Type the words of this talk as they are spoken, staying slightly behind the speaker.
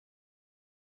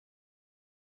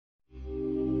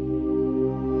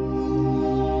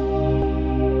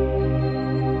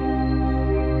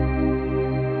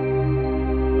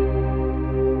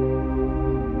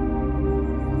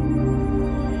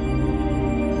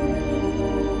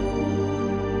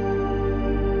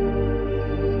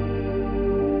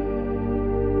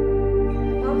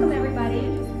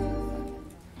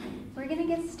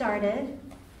started.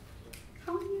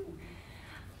 How are you?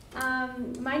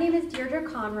 My name is Deirdre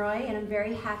Conroy, and I'm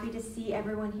very happy to see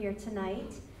everyone here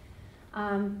tonight.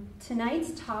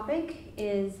 Tonight's topic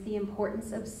is the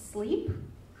importance of sleep.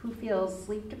 Who feels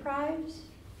sleep deprived?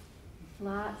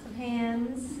 Lots of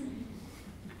hands.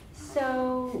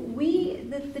 So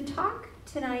the talk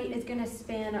tonight is going to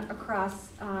span across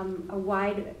a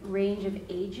wide range of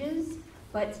ages,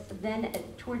 but then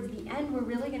towards the end, we're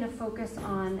really going to focus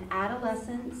on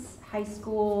adolescence, high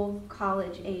school,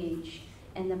 college age,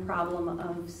 and the problem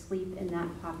of sleep in that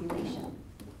population.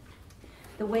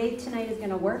 The way tonight is going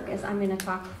to work is I'm going to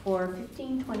talk for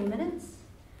 15-20 minutes.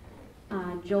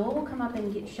 Joel will come up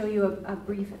and show you a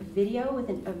brief video with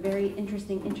a very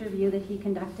interesting interview that he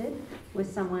conducted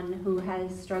with someone who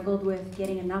has struggled with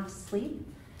getting enough sleep.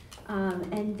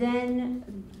 And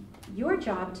then your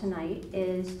job tonight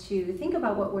is to think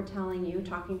about what we're telling you,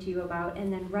 talking to you about,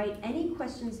 and then write any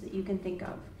questions that you can think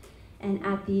of. And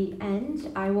at the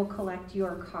end, I will collect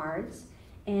your cards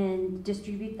and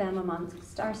distribute them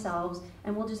amongst ourselves,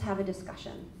 and we'll just have a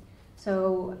discussion.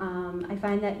 So I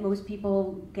find that most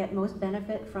people get most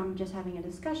benefit from just having a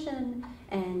discussion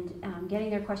and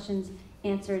getting their questions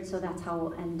answered, so that's how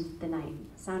we'll end the night.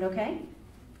 Sound okay?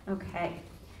 Okay.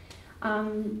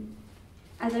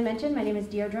 As I mentioned, my name is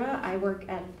Deirdre. I work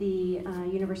at the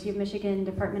University of Michigan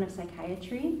Department of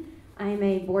Psychiatry. I'm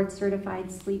a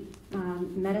board-certified sleep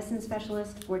medicine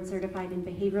specialist, board-certified in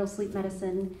behavioral sleep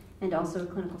medicine, and also a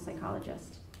clinical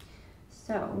psychologist.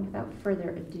 So, without further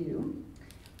ado,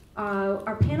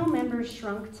 our panel members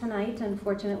shrunk tonight,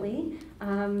 unfortunately,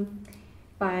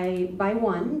 by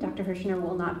one. Dr. Hirschner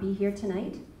will not be here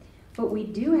tonight, but we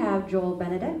do have Joel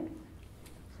Benedict.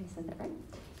 I said that right?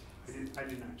 I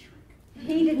did not shrink.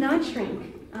 He did not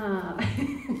shrink.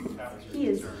 He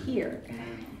is here.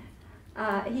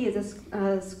 He is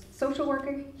a social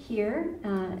worker here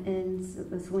in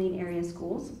the Saline area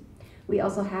schools. We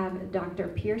also have Dr.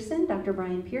 Pearson, Dr.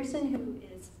 Brian Pearson, who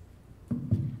is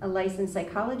a licensed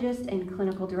psychologist and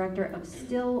clinical director of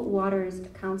Still Waters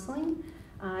Counseling.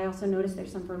 I also noticed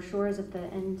there's some brochures at the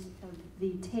end of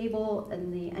the table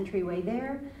in the entryway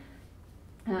there,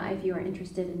 if you are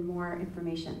interested in more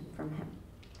information from him.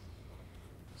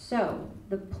 So,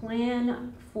 the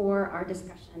plan for our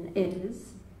discussion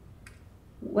is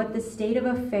what the state of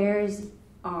affairs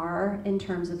are in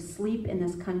terms of sleep in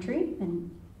this country,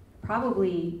 and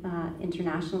probably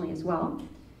internationally as well.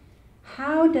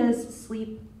 How does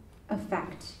sleep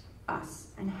affect us,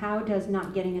 and how does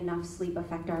not getting enough sleep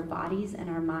affect our bodies and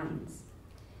our minds?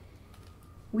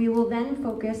 We will then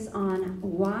focus on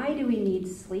why do we need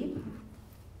sleep.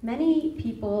 Many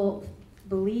people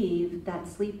believe that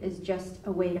sleep is just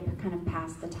a way to kind of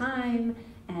pass the time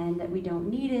and that we don't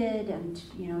need it, and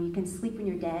you can sleep when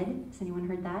you're dead. Has anyone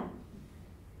heard that?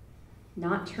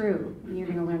 Not true. You're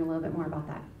going to learn a little bit more about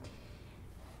that.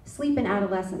 Sleep in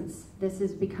adolescence. This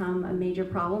has become a major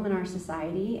problem in our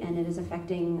society, and it is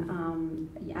affecting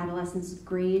adolescents'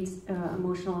 grades,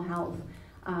 emotional health,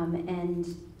 and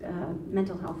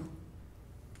mental health.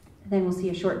 Then we'll see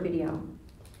a short video.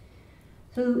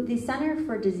 So the Center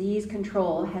for Disease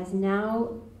Control has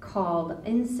now called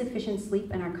insufficient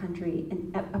sleep in our country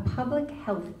a public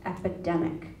health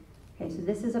epidemic. Okay, so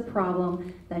this is a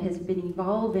problem that has been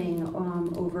evolving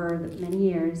over many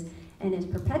years and is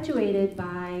perpetuated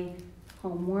by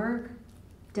homework,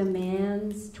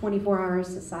 demands, 24-hour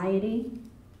society.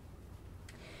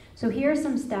 So here are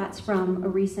some stats from a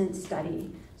recent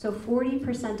study. So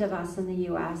 40% of us in the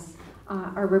US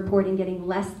are reporting getting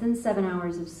less than 7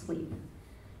 hours of sleep.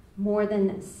 More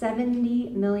than 70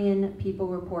 million people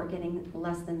report getting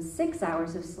less than 6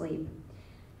 hours of sleep.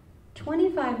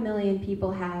 25 million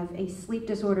people have a sleep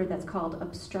disorder that's called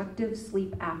obstructive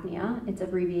sleep apnea. It's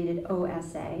abbreviated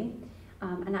OSA.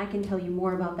 And I can tell you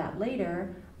more about that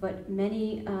later, but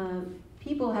many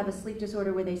people have a sleep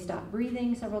disorder where they stop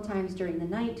breathing several times during the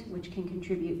night, which can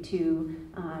contribute to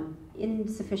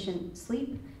insufficient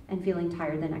sleep and feeling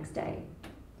tired the next day.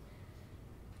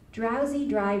 Drowsy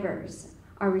drivers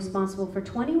are responsible for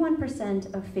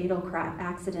 21% of fatal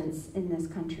accidents in this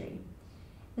country.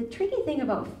 The tricky thing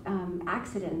about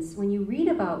accidents, when you read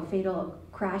about fatal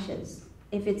crashes,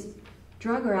 if it's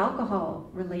drug or alcohol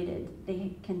related,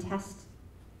 they can test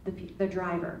the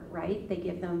driver, right? They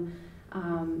give them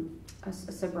a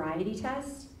sobriety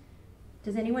test.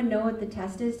 Does anyone know what the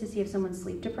test is to see if someone's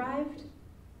sleep deprived?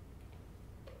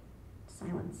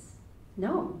 Silence.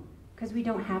 No, because we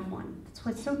don't have one. That's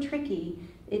what's so tricky.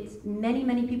 It's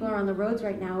many people are on the roads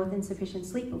right now with insufficient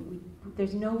sleep, but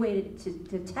there's no way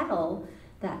to tell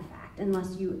that fact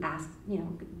unless you ask,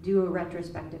 do a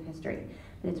retrospective history.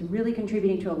 But it's really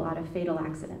contributing to a lot of fatal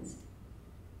accidents.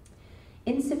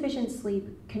 Insufficient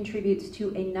sleep contributes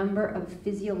to a number of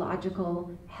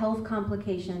physiological health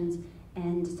complications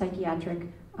and psychiatric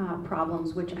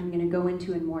problems, which I'm going to go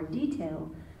into in more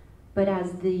detail. But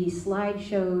as the slide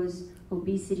shows,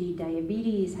 obesity,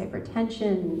 diabetes,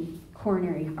 hypertension,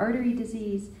 coronary artery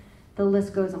disease, the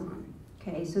list goes on.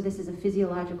 Okay, so this is a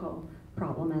physiological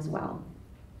problem as well.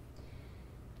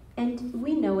 And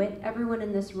we know it, everyone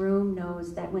in this room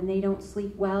knows that when they don't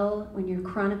sleep well, when you're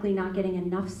chronically not getting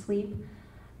enough sleep,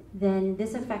 then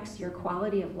this affects your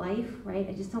quality of life, right?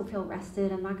 I just don't feel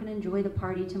rested, I'm not gonna enjoy the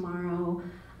party tomorrow,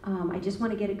 I just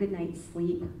wanna get a good night's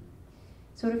sleep.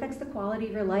 So it affects the quality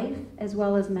of your life as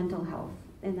well as mental health.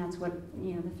 And that's what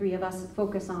the three of us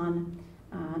focus on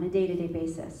a day-to-day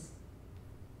basis.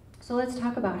 So let's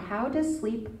talk about how does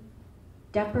sleep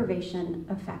deprivation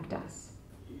affect us?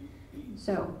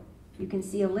 So you can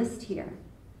see a list here,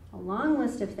 a long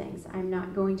list of things. I'm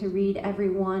not going to read every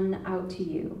one out to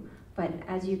you, but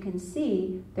as you can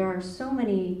see, there are so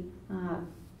many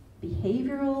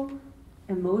behavioral,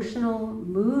 emotional,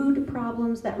 mood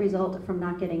problems that result from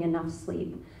not getting enough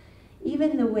sleep.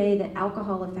 Even the way that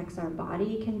alcohol affects our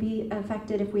body can be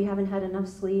affected if we haven't had enough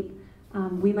sleep.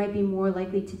 We might be more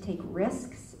likely to take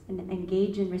risks and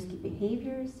engage in risky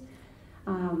behaviors.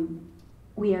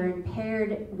 We are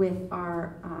impaired with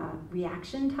our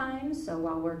reaction times, so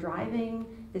while we're driving,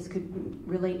 this could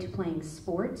relate to playing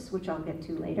sports, which I'll get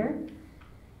to later.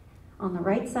 On the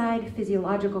right side,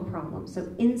 physiological problems, so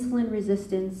insulin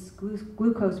resistance,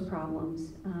 glucose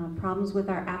problems, problems with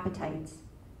our appetites,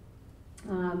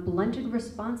 blunted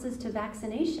responses to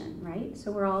vaccination, right?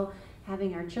 So we're all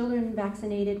having our children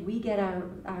vaccinated, we get our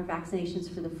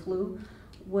vaccinations for the flu.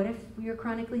 What if you're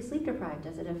chronically sleep deprived?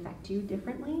 Does it affect you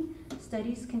differently?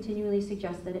 Studies continually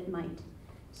suggest that it might.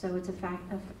 So it's a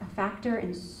factor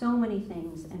in so many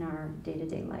things in our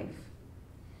day-to-day life.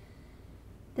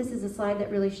 This is a slide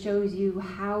that really shows you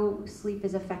how sleep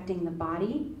is affecting the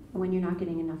body. When you're not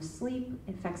getting enough sleep,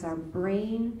 it affects our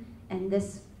brain, and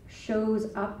this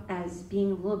shows up as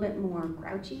being a little bit more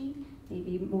grouchy,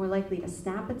 maybe more likely to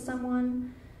snap at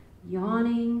someone,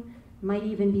 yawning, might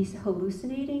even be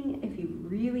hallucinating if you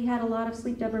really had a lot of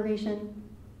sleep deprivation.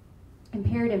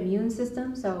 Impaired immune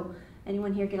system, so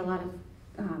anyone here get a lot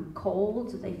of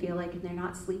colds, they feel like if they're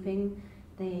not sleeping,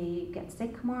 they get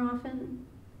sick more often.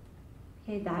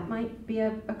 Okay, that might be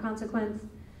a consequence.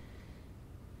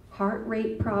 Heart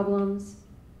rate problems.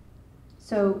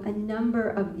 So a number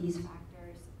of these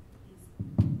factors,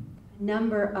 a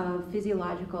number of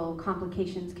physiological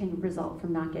complications can result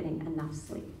from not getting enough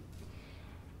sleep.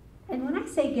 And when I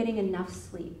say getting enough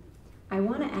sleep, I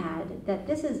want to add that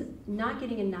this is not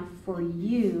getting enough for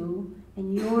you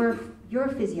and your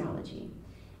physiology.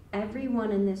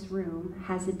 Everyone in this room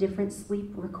has a different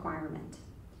sleep requirement.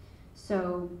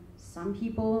 So some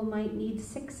people might need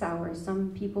 6 hours,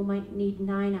 some people might need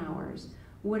 9 hours.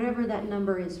 Whatever that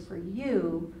number is for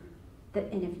you,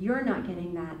 and if you're not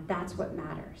getting that, that's what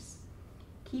matters.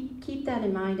 Keep that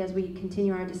in mind as we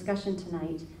continue our discussion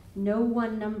tonight. No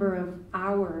one number of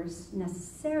hours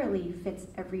necessarily fits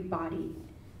every body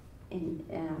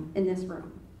in this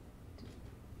room.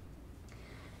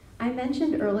 I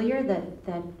mentioned earlier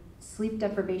that sleep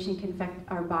deprivation can affect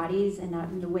our bodies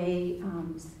and the way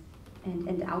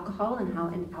and alcohol and how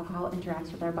alcohol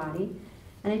interacts with our body.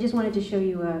 And I just wanted to show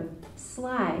you a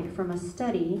slide from a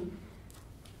study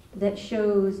that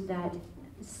shows that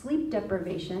sleep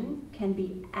deprivation can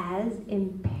be as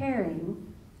impairing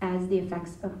as the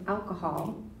effects of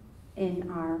alcohol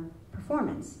in our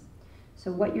performance.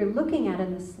 So what you're looking at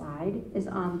in this slide is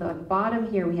on the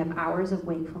bottom here we have hours of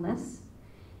wakefulness,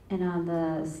 and on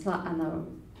the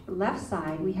left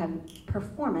side we have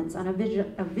performance on a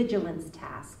vigilance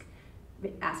task,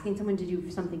 asking someone to do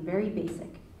something very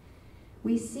basic.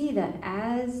 We see that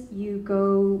as you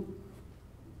go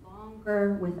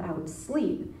longer without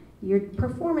sleep, your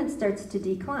performance starts to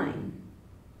decline.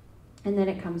 And then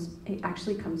it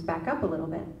actually comes back up a little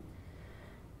bit.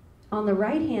 On the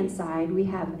right-hand side, we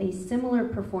have a similar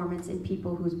performance in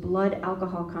people whose blood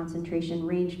alcohol concentration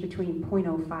ranged between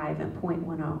 0.05 and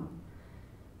 0.10.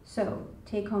 So,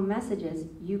 take-home messages,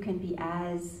 you can be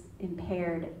as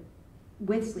impaired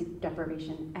with sleep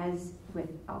deprivation as with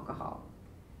alcohol,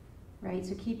 right?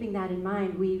 So keeping that in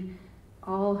mind, we've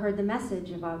all heard the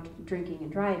message about drinking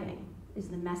and driving. Is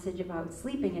the message about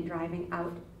sleeping and driving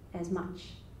out as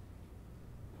much?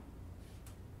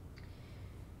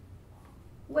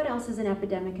 What else is an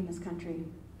epidemic in this country?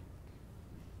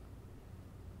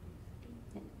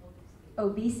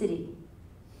 Obesity.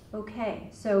 Okay,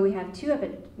 so we have two of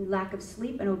it, lack of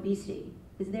sleep and obesity.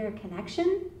 Is there a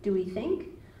connection, do we think?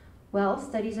 Well,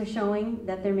 studies are showing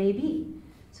that there may be.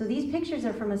 So these pictures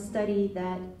are from a study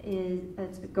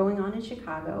that's going on in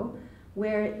Chicago,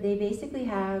 where they basically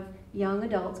have young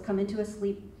adults come into a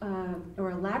sleep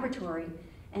or a laboratory,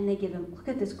 and they give them, look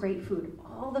at this great food,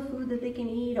 all the food that they can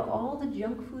eat, all the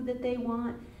junk food that they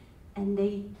want, and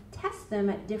they test them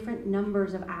at different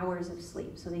numbers of hours of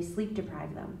sleep. So they sleep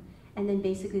deprive them, and then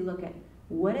basically look at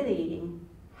what are they eating,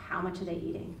 how much are they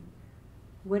eating.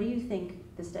 What do you think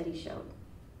the study showed?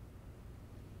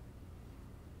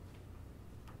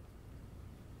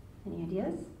 Any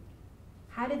ideas?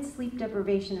 How did sleep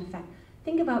deprivation affect?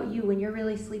 Think about you when you're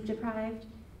really sleep deprived.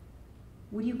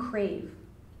 What do you crave?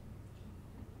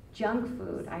 Junk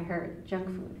food, I heard, junk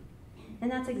food. And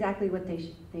that's exactly what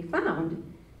they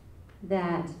found,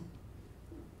 that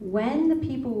when the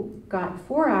people got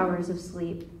 4 hours of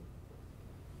sleep,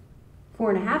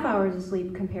 4.5 hours of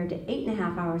sleep compared to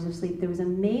 8.5 hours of sleep, there was a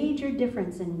major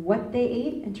difference in what they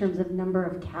ate in terms of number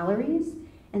of calories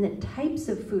and the types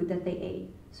of food that they ate.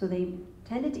 So they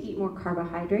tended to eat more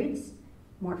carbohydrates,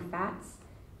 more fats,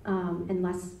 and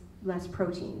less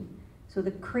protein. So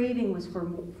the craving was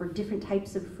for different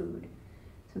types of food.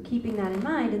 So keeping that in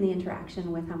mind in the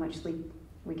interaction with how much sleep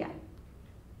we get.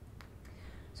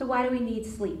 So why do we need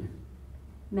sleep?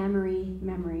 Memory,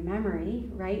 memory, memory,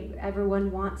 right?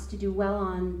 Everyone wants to do well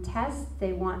on tests.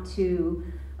 They want to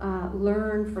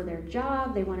learn for their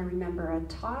job. They want to remember a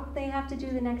talk they have to do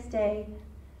the next day.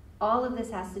 All of this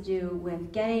has to do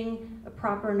with getting a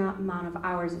proper amount of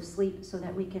hours of sleep so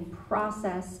that we can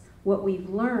process what we've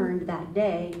learned that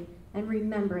day and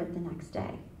remember it the next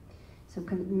day. So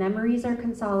memories are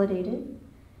consolidated.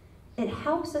 It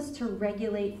helps us to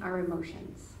regulate our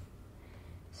emotions.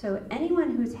 So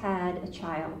anyone who's had a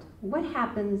child, what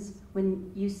happens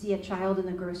when you see a child in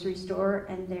the grocery store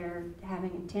and they're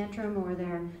having a tantrum or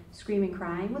they're screaming,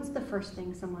 crying? What's the first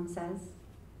thing someone says?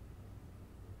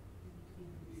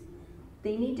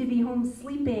 They need to be home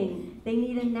sleeping. They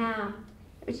need a nap.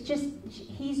 It's just,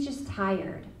 he's just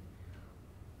tired.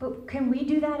 But can we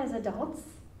do that as adults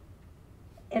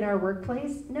in our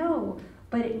workplace? No,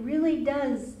 but it really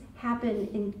does happen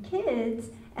in kids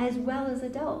as well as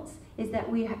adults, is that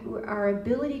our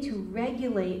ability to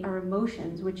regulate our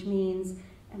emotions, which means,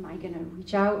 am I gonna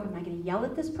reach out, am I gonna yell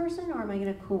at this person, or am I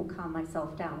gonna calm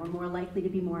myself down? We're more likely to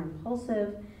be more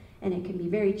impulsive, and it can be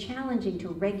very challenging to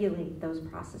regulate those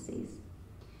processes.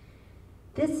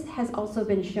 This has also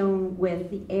been shown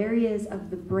with the areas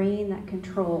of the brain that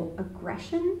control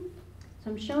aggression.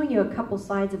 So I'm showing you a couple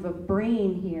slides of a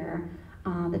brain here.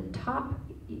 The top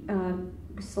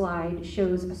slide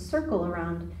shows a circle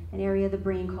around an area of the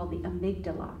brain called the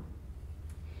amygdala.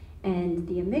 And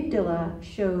the amygdala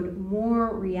showed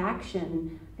more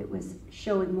reaction,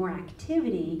 showed more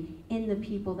activity in the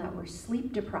people that were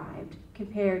sleep deprived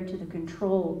compared to the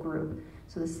control group.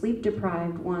 So the sleep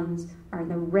deprived ones are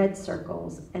the red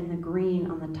circles, and the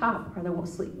green on the top are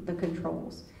the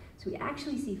controls. So we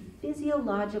actually see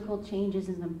physiological changes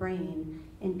in the brain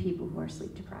in people who are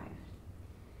sleep deprived.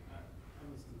 I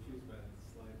was confused by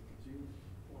this slide.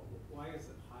 Why is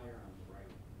it higher on the right?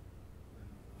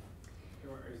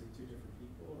 Or is it two different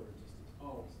people, or just,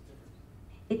 it's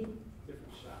different?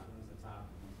 Different shot, one's the top.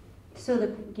 So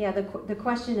the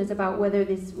question is about whether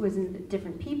this was in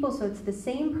different people. So it's the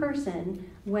same person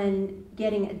when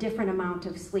getting a different amount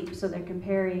of sleep. So they're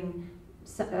comparing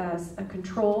a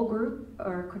control group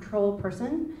or a control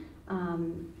person,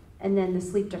 and then the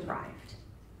sleep deprived.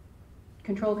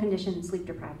 Control condition, sleep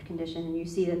deprived condition, and you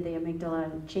see that the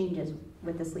amygdala changes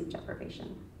with the sleep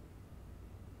deprivation.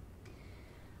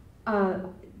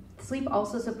 Sleep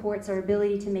also supports our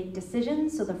ability to make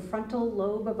decisions, so the frontal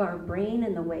lobe of our brain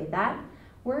and the way that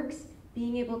works,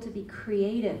 being able to be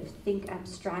creative, think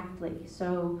abstractly.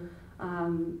 So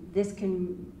this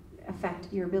can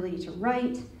affect your ability to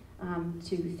write,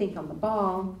 to think on the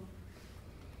ball.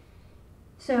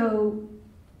 So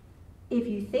if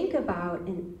you think about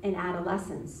in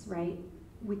adolescence, right,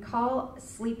 we call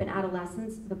sleep in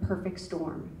adolescence the perfect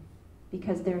storm,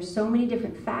 because there are so many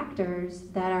different factors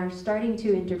that are starting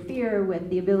to interfere with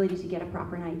the ability to get a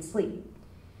proper night's sleep.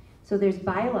 So there's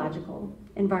biological,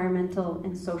 environmental,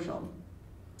 and social.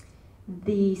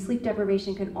 The sleep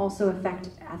deprivation can also affect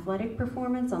athletic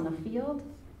performance on the field,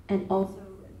 and also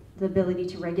the ability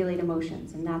to regulate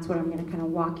emotions, and that's what I'm going to kind of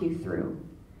walk you through.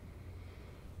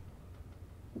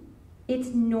 It's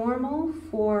normal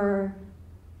for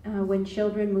when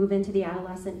children move into the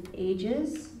adolescent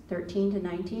ages, 13 to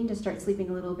 19, to start sleeping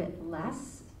a little bit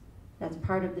less. That's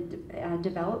part of the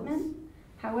development.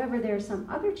 However, there are some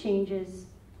other changes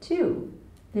too.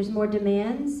 There's more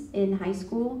demands in high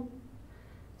school.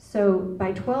 So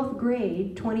by 12th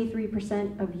grade,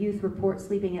 23% of youth report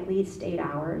sleeping at least 8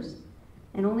 hours.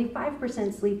 and only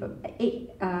 5% sleep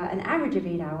an average of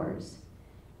 8 hours.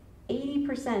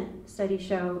 80% studies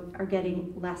show are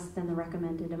getting less than the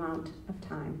recommended amount of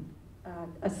time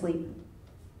asleep.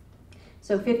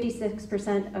 So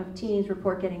 56% of teens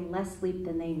report getting less sleep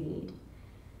than they need.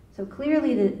 So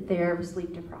clearly that they're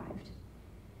sleep deprived.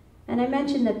 And I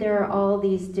mentioned that there are all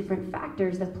these different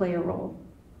factors that play a role.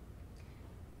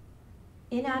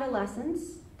 In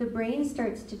adolescence, the brain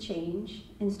starts to change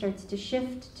and starts to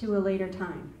shift to a later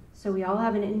time. So we all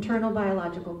have an internal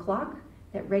biological clock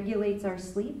that regulates our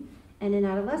sleep. And in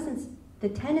adolescence, the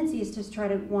tendency is to try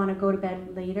to want to go to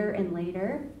bed later and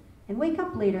later and wake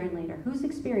up later and later. Who's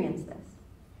experienced this?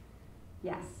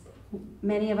 Yes,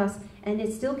 many of us. And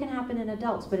it still can happen in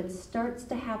adults, but it starts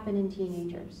to happen in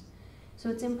teenagers. So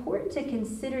it's important to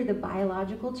consider the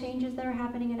biological changes that are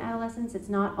happening in adolescence. It's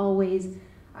not always,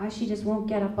 she just won't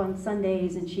get up on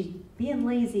Sundays and she's being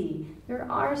lazy.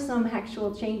 There are some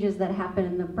actual changes that happen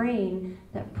in the brain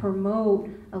that promote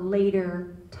a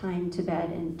later time to bed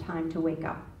and time to wake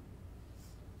up.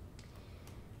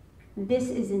 This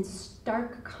is in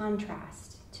stark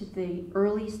contrast to the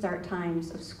early start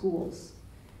times of schools.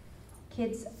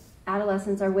 Kids,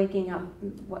 adolescents are waking up,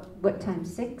 what time,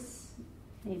 6?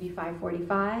 Maybe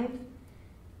 5:45.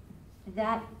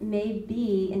 That may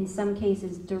be, in some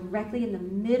cases, directly in the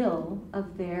middle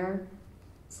of their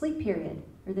sleep period,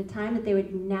 or the time that they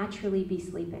would naturally be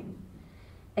sleeping.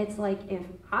 It's like if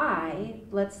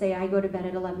let's say I go to bed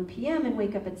at 11 p.m. and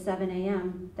wake up at 7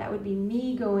 a.m., that would be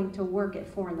me going to work at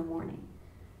 4 in the morning.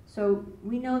 So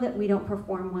we know that we don't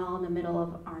perform well in the middle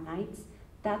of our nights.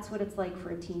 That's what it's like for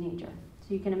a teenager.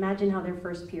 So you can imagine how their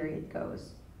first period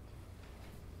goes.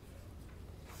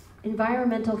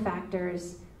 Environmental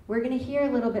factors. We're going to hear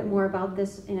a little bit more about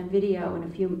this in a video in a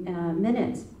few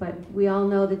minutes, but we all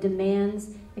know the demands.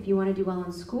 If you want to do well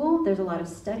in school, there's a lot of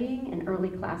studying and early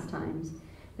class times.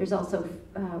 There's also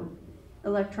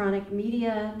electronic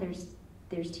media, there's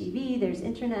TV, there's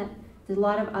internet, there's a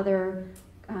lot of other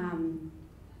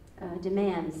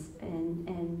demands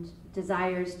and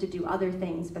desires to do other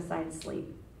things besides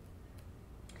sleep.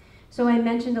 So I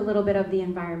mentioned a little bit of the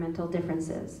environmental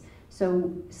differences.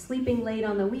 So sleeping late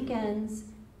on the weekends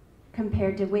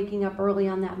compared to waking up early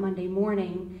on that Monday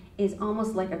morning is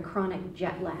almost like a chronic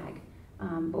jet lag,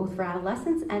 both for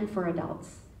adolescents and for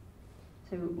adults.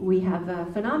 So we have a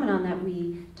phenomenon that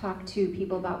we talk to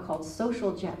people about called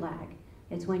social jet lag.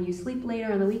 It's when you sleep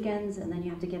later on the weekends and then you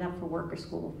have to get up for work or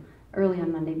school early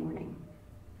on Monday morning.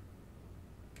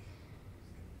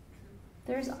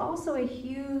 There's also a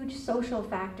huge social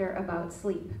factor about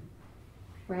sleep.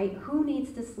 Right? Who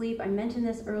needs to sleep? I mentioned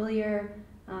this earlier.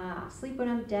 Sleep when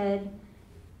I'm dead.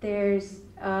 There's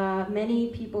many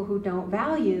people who don't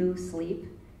value sleep,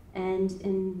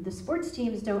 and the sports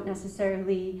teams don't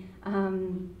necessarily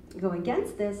go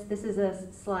against this. This is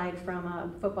a slide from a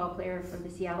football player from the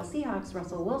Seattle Seahawks,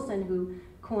 Russell Wilson, who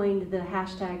coined the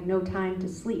hashtag "No Time to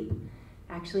Sleep."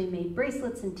 Actually made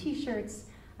bracelets and T-shirts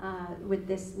with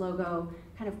this logo,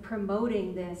 kind of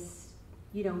promoting this,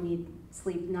 you don't need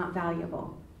sleep, not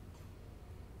valuable.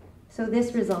 So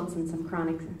this results in some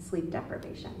chronic sleep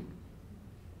deprivation.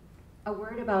 A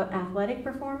word about athletic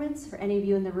performance for any of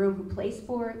you in the room who play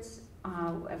sports,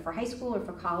 for high school or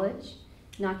for college.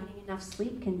 Not getting enough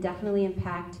sleep can definitely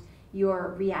impact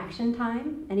your reaction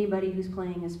time. Anybody who's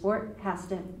playing a sport has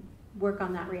to work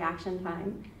on that reaction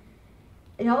time.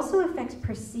 It also affects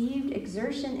perceived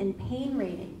exertion and pain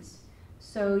ratings.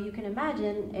 So you can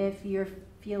imagine if you're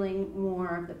feeling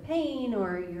more of the pain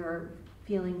or you're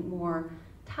feeling more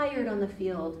tired on the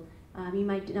field, you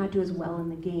might not do as well in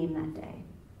the game that day.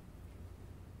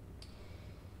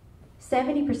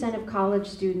 70% of college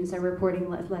students are reporting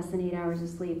less than 8 hours of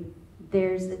sleep.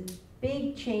 There's a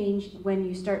big change when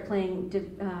you start playing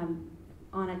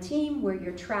on a team where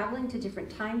you're traveling to different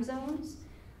time zones.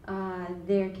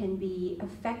 There can be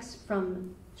effects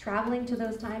from traveling to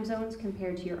those time zones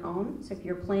compared to your own. So if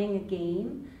you're playing a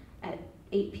game at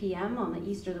 8 p.m. on the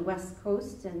east or the west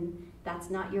coast and that's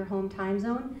not your home time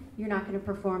zone, you're not going to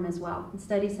perform as well. And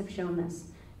studies have shown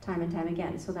this time and time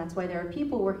again. So that's why there are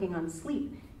people working on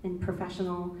sleep in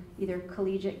professional, either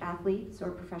collegiate athletes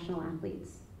or professional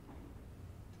athletes.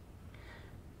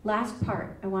 Last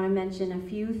part, I want to mention a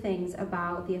few things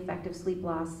about the effect of sleep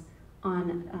loss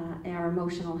on our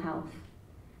emotional health.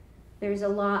 There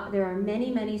are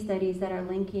many studies that are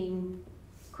linking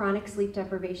chronic sleep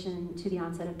deprivation to the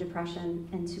onset of depression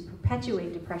and to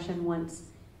perpetuate depression once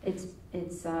it's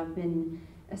been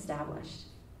established.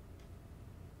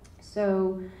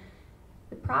 So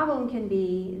the problem can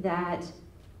be that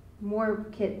more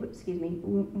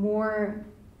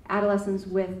Adolescents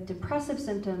with depressive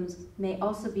symptoms may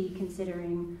also be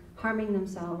considering harming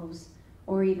themselves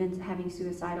or even having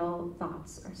suicidal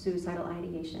thoughts or suicidal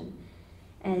ideation.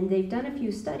 And they've done a few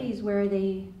studies where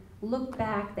they look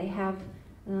back, they have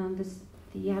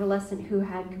the adolescent who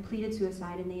had completed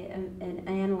suicide, and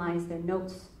they analyze their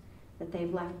notes that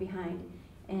they've left behind.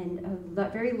 And a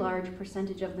very large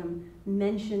percentage of them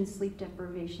mention sleep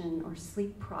deprivation or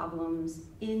sleep problems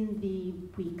in the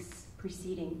weeks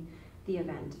preceding the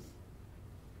event.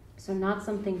 So not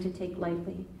something to take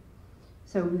lightly.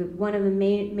 So one of the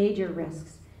major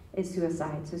risks is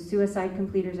suicide. So suicide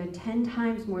completers are 10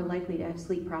 times more likely to have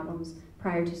sleep problems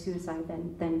prior to suicide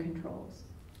than controls.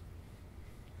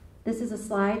 This is a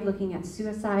slide looking at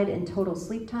suicide and total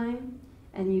sleep time.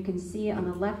 And you can see on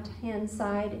the left-hand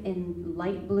side in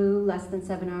light blue, less than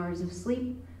 7 hours of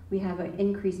sleep, we have an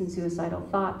increase in suicidal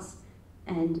thoughts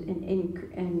and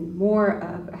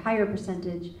a higher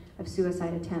percentage of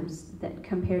suicide attempts that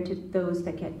compared to those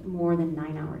that get more than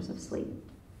 9 hours of sleep.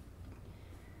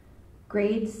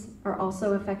 Grades are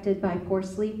also affected by poor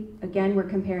sleep. Again, we're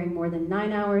comparing more than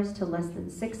 9 hours to less than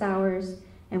 6 hours,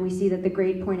 and we see that the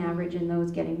grade point average in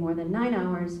those getting more than 9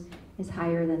 hours is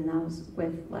higher than those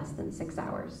with less than 6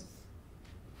 hours.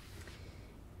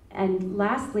 And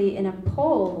lastly, in a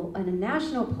poll, in a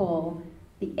national poll,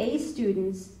 the A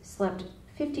students slept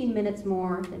 15 minutes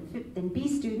more than B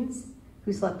students,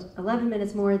 who slept 11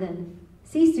 minutes more than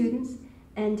C students,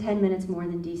 and 10 minutes more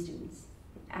than D students.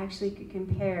 Actually could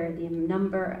compare the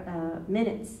number of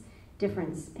minutes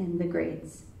difference in the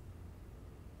grades.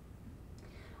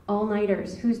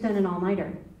 All-nighters, who's done an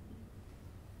all-nighter?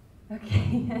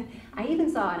 Okay, I even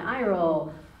saw an eye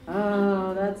roll.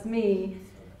 Oh, that's me.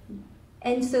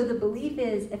 And so the belief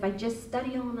is if I just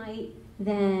study all night,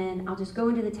 then I'll just go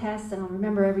into the test and I'll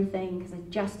remember everything because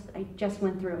I just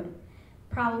went through it.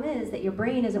 Problem is that your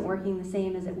brain isn't working the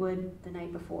same as it would the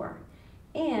night before.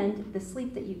 And the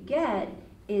sleep that you get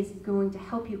is going to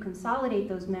help you consolidate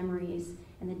those memories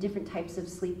and the different types of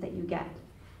sleep that you get.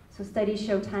 So studies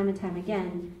show time and time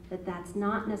again that that's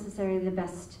not necessarily the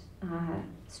best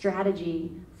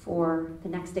strategy for the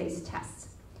next day's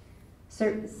tests.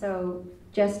 So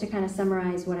just to kind of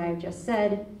summarize what I've just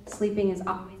said, sleeping is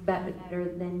always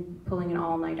better than pulling an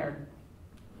all-nighter.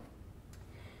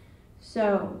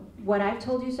 So what I've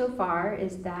told you so far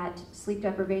is that sleep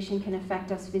deprivation can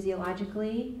affect us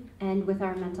physiologically and with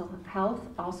our mental health,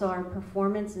 also our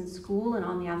performance in school and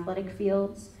on the athletic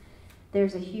fields.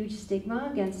 There's a huge stigma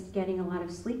against getting a lot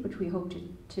of sleep, which we hope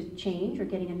to change, or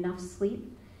getting enough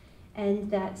sleep. And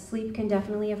that sleep can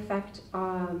definitely affect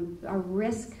our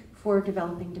risk for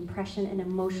developing depression and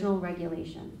emotional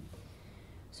regulation.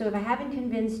 So if I haven't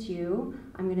convinced you,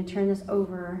 I'm going to turn this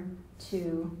over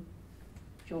to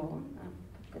Joel. I'll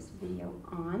put this video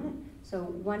on. So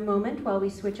one moment while we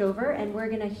switch over, and we're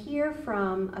going to hear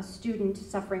from a student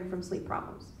suffering from sleep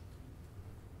problems.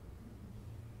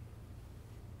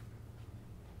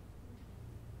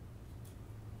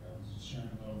 Sharing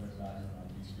a little bit about her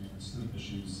experience, sleep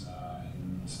issues,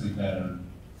 and sleep pattern.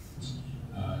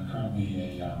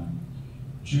 Currently a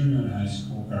junior in high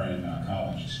school, or in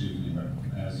college, excuse me,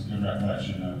 but has a good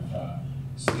recollection of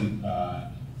sleep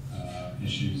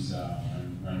issues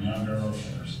when younger or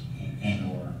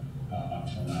up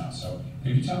till now. So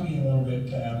could you tell me a little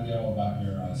bit, Abigail, about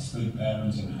your sleep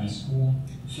patterns in high school?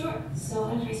 Sure. So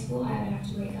in high school, I would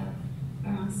have to wake up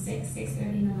around 6:30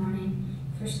 in the morning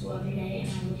for school every day,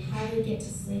 and I would probably get to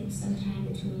sleep sometime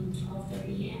between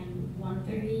 12:30 and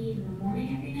 1:30 in the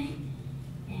morning every night.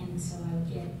 And so I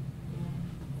would get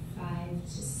 5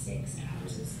 to 6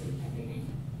 hours of sleep every night.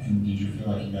 And did you feel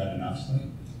like you got enough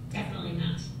sleep? Definitely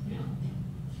not, no.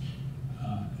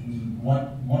 And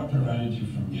what prevented you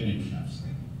from getting enough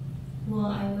sleep? Well,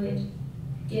 I would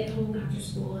get home after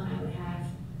school and I would have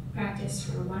practice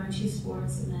for 1 or 2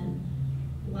 sports and then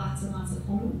lots and lots of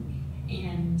homework.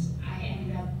 And I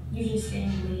ended up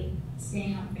usually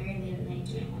staying up very late at night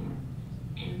doing homework.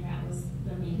 And that was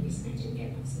the main reason I didn't get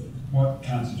enough sleep. What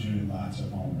constituted lots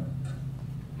of homework?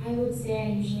 I would say I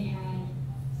usually had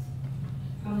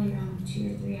probably around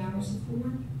 2 or 3 hours of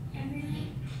homework every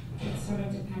night. It sort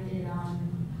of depended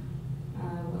on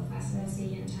what classes I was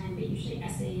taking at the time, but usually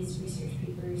essays, research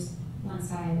papers.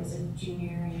 Once I was a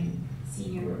junior and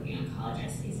senior working on college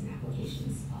essays and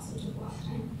applications also took a lot of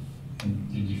time.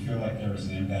 And did you feel like there was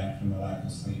an impact from the lack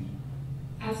of sleep?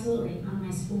 Absolutely. On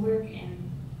my schoolwork and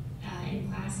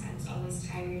in class, I was always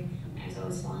tired. I was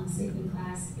always falling asleep in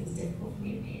class. It was difficult for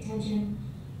me to pay attention,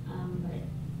 but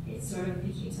it sort of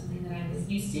became something that I was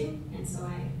used to, and so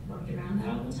I worked around that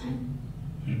all the time.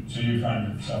 So you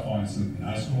found yourself falling asleep in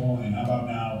high school, and how about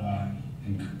now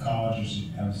in college?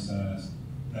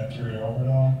 that carry over at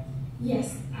all?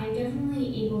 Yes, I'm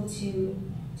definitely able to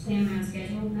plan my own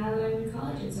schedule now that I'm in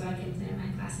college, and so I can plan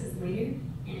my classes later,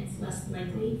 and it's less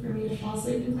likely for me to fall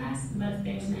asleep in class. But if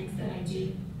there's nights that I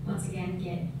do, once again,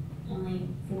 get only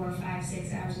 4, 5,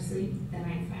 6 hours of sleep, then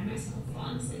I find myself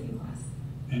falling asleep in class.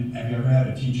 And have you ever had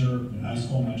a teacher in high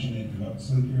school mention they'd go to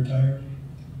sleep, you're tired?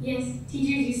 Yes,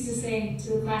 teachers used to say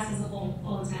to the class as a whole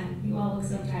all the time, "You all look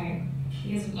so tired,"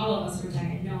 because all of us were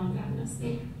tired. No one got enough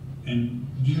sleep. And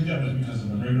do you think that was because of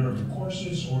the rigor of your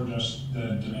courses or just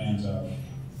the demands of,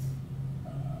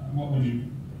 what would you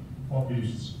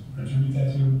attribute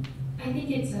that to? I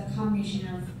think it's a combination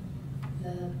of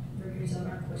the rigors of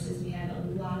our courses. We had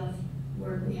a lot of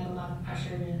work, we had a lot of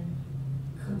pressure to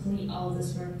complete all of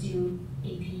this work, do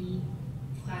AP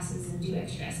classes and do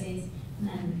extra essays. And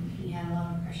then we had a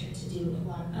lot of pressure to do a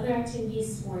lot of other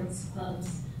activities, sports,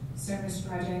 clubs, service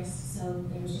projects. So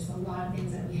there was just a lot of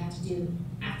things that we had to do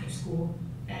after school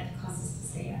that caused us to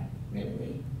stay up really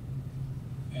late.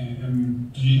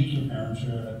 And do you think your parents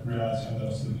realized how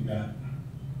little sleep you got?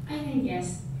 I think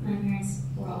yes. My parents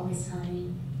were always telling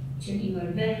me, shouldn't you go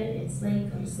to bed? It's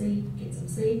late, go to sleep, get some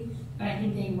sleep. But I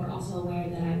think they were also aware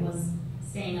that I was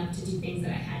staying up to do things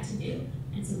that I had to do.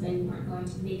 And so they weren't going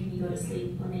to make me go to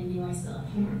sleep when they knew I still had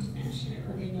homework to finish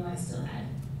or they knew I still had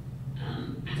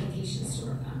applications to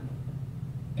work on.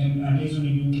 And on days when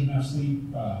you didn't get enough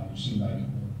sleep, which seemed like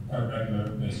quite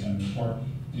regular based on the report,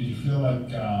 did you feel like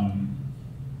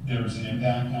there was an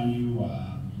impact on you,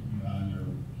 on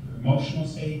your emotional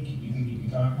state? Do you think you can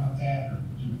talk about that? Or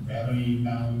do you have any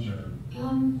knowledge? Or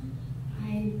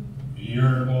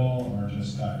irritable or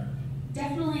just tired?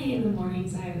 Definitely in the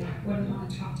mornings I wouldn't want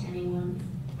to talk to anyone.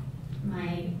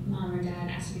 My mom or dad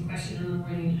asked me a question in the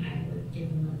morning, I would give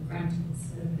them a grunt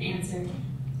instead of an answer.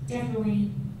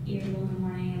 Definitely irritable in the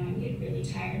morning, and I would get really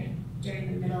tired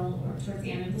during the middle or towards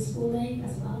the end of the school day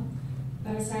as well.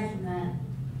 But aside from that,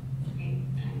 I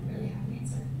don't really have an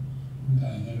answer.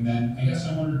 Okay, and then I guess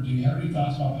I wondered, do you have any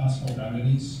thoughts about possible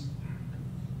remedies?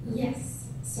 Yes,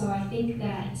 so I think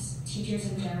that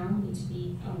teachers in general need to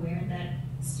be aware that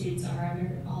students are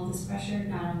under all this pressure,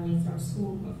 not only from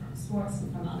school, but from sports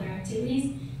and from other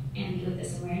activities. And with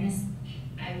this awareness,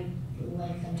 I would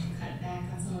like them to cut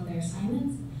back on some of their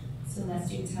assignments so that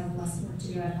students have less work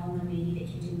to do at home and maybe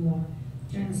they can do more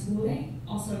during the school day.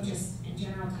 Also, just in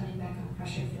general, cutting back on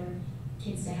pressure for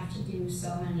kids to have to do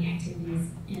so many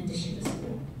activities in addition to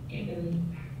school. It really,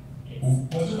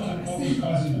 What was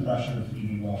causing the pressure for you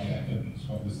to do all the activities?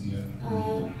 What was the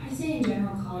I'd say in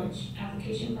general college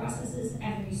application processes,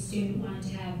 every student wanted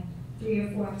to have 3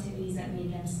 or 4 activities that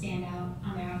made them stand out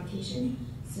on their application.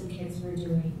 So kids were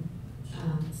doing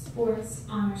sports,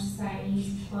 honor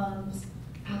societies, clubs,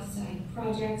 outside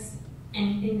projects,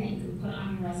 anything that you could put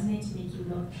on your resume to make you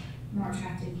look more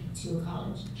attractive to a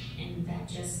college. And that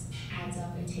just adds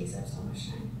up and takes up so much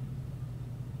time.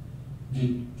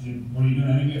 Were you doing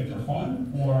any of it for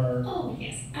fun, or? Oh,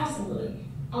 yes, absolutely.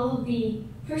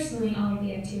 Personally, all of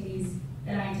the activities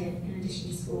that I did in addition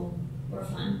to school were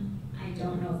fun. I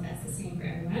don't know if that's the same for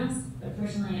everyone else, but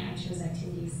personally, I chose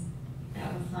activities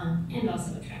that were fun and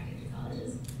also attractive to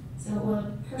colleges. So it was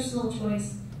a personal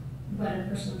choice, but a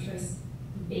personal choice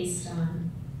based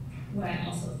on what I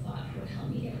also thought would help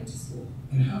me get into school.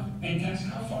 And guys,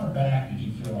 how far back did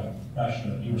you feel like pressure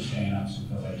that you were staying up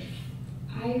super late?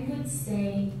 I would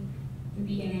say the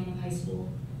beginning of high school,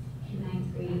 in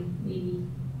 9th grade, maybe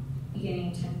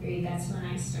beginning of 10th grade, that's when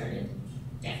I started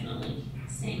definitely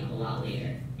staying up a lot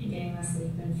later and getting less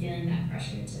sleep and feeling that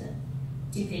pressure to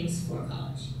do things for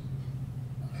college.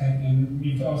 Okay, and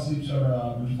you fell asleep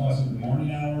would you fall asleep in the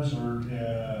morning hours, or is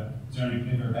there any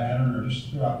particular pattern, or just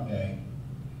throughout the day?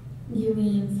 You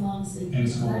mean falling asleep In in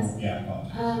school, class? yeah,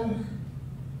 college.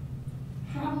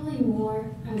 Probably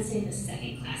more, I would say the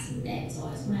second class of the day was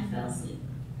always when I fell asleep.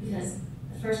 Because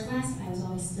the first class, I was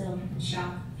always still in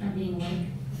shock from being awake.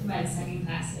 But by the second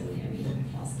class, it would hit me when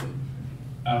I fall asleep.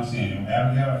 Outstanding.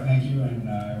 Abigail, thank you, and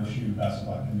I wish you the best of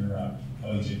luck in your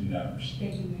collegiate endeavors.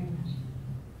 Thank you very much.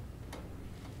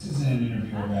 This is an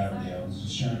interview with Abigail. This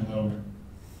is sharing a little bit.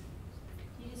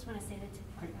 You just want to say that to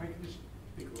I can just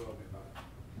speak a little bit about it.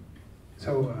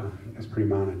 So it's pretty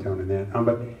monotone in that.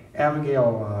 But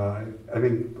Abigail, I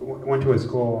think, went to a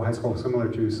high school similar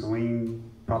to Saline,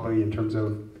 probably in terms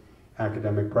of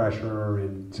academic pressure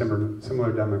and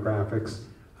similar demographics,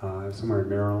 somewhere in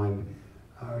Maryland.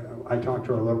 I talked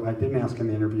to her a little. I didn't ask in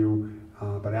the interview,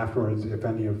 but afterwards, if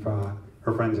any of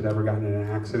her friends had ever gotten in an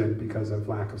accident because of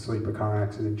lack of sleep, a car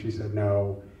accident. She said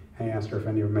no. I asked her if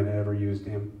any of them had ever used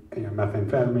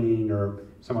methamphetamine or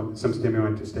some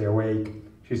stimulant to stay awake.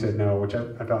 She said no, which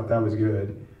I thought that was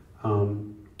good.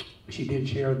 she did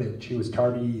share that she was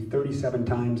tardy 37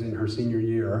 times in her senior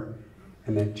year,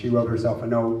 and that she wrote herself a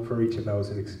note for each of those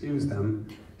and excused them.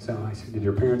 So I said, did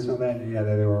your parents know that? Yeah,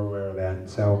 they were aware of that.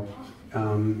 So,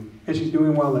 and she's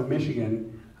doing well at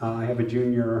Michigan. I have a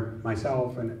junior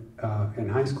myself in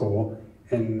high school,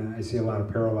 and I see a lot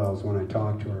of parallels when I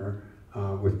talk to her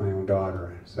with my own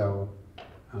daughter. So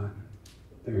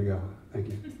there you go. Thank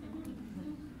you.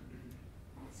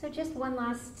 So just one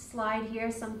last slide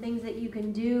here, some things that you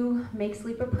can do. Make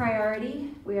sleep a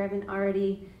priority. We haven't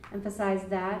already emphasized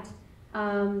that.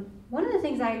 One of the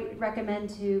things I recommend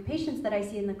to patients that I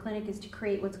see in the clinic is to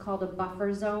create what's called a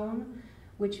buffer zone,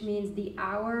 which means the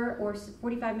hour or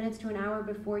 45 minutes to an hour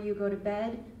before you go to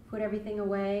bed, put everything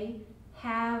away,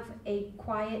 have a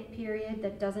quiet period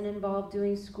that doesn't involve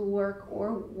doing schoolwork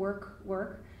or work,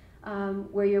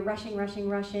 where you're rushing, or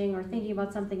thinking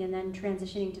about something and then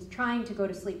transitioning to trying to go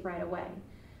to sleep right away.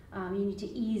 You need to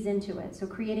ease into it. So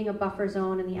creating a buffer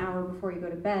zone in the hour before you go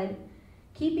to bed.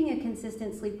 Keeping a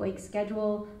consistent sleep-wake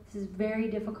schedule. This is very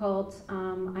difficult,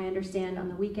 I understand, on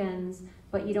the weekends,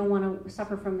 but you don't want to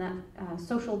suffer from that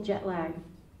social jet lag.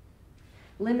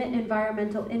 Limit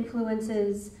environmental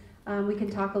influences. We can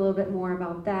talk a little bit more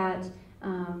about that,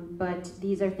 but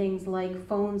these are things like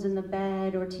phones in the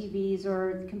bed or TVs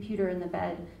or computer in the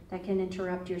bed that can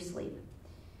interrupt your sleep.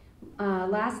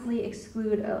 Lastly,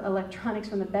 exclude electronics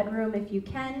from the bedroom if you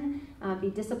can. Be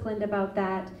disciplined about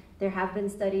that. There have been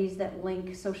studies that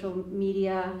link social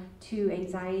media to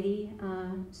anxiety,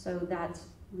 so that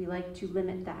we like to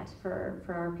limit that for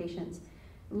our patients.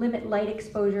 Limit light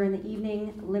exposure in the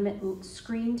evening, limit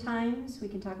screen times. We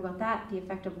can talk about that, the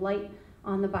effect of light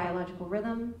on the biological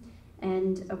rhythm,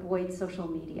 and avoid social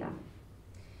media.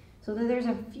 So there's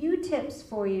a few tips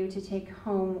for you to take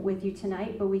home with you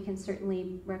tonight, but we can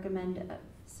certainly recommend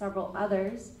several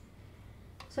others.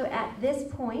 So at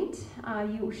this point,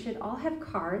 you should all have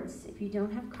cards. If you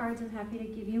don't have cards, I'm happy to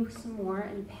give you some more,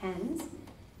 and pens.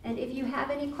 And if you have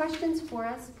any questions for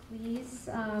us, please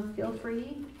feel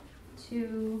free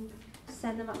to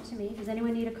send them up to me. Does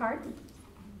anyone need a card?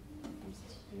 There's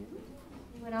two.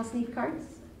 Anyone else need cards?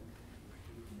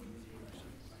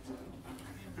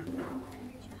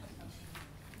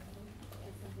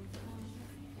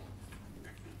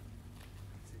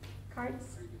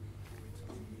 Cards?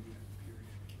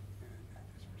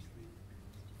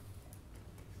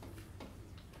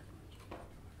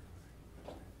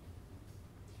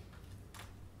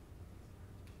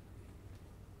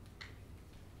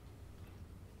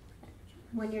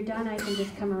 When you're done, I can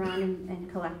just come around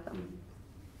and collect them.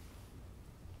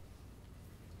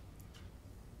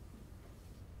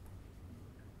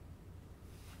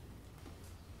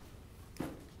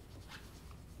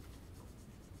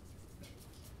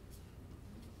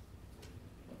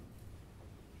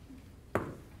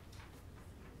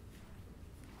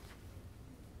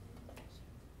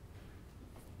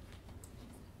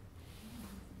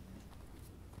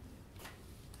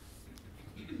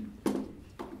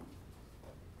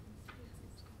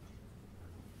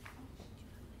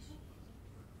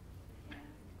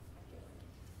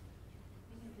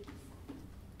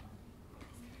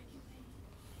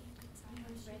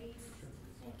 Ready?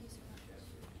 Thank you so much.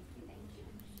 Thank you.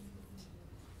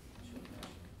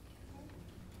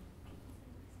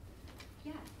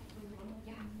 Yeah.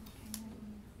 Yeah.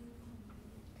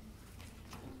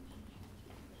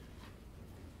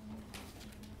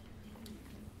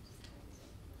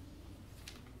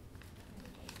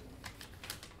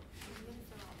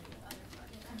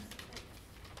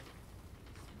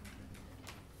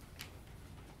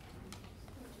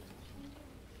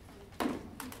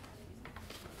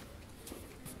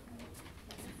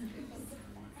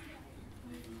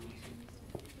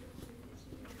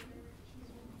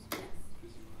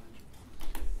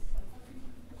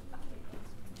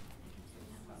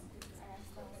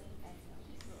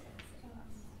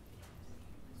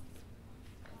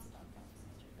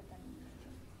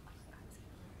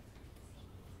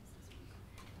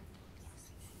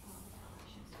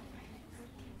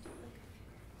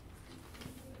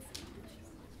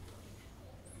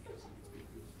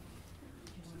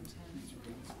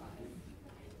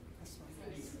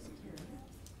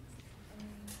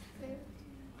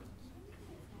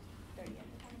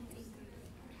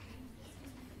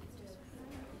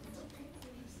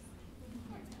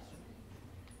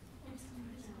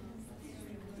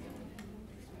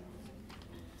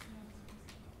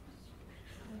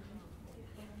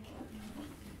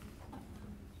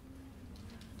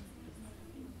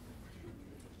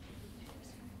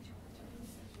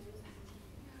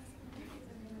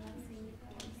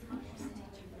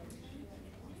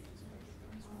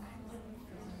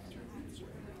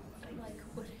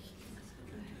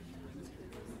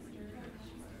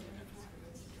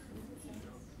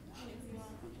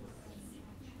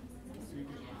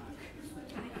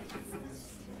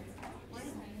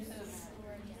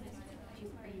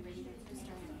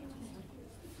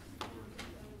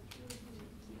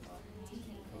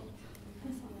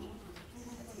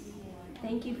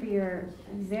 thank you for your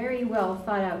very well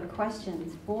thought out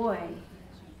questions. Boy,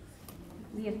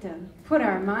 we have to put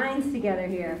our minds together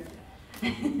here.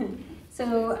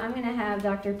 So I'm going to have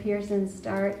Dr. Pearson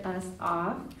start us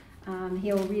off.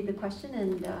 He'll read the question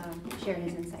and share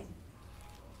his insight.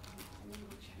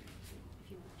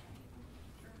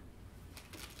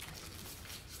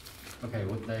 Okay,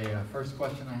 well, the first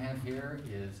question I have here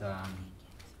is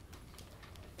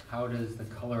how does the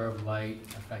color of light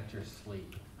affect your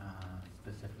sleep?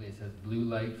 Specifically, it says blue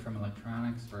light from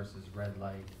electronics versus red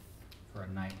light for a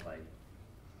night light.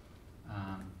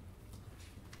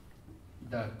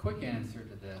 The quick answer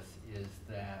to this is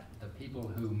that the people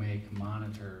who make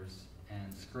monitors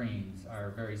and screens are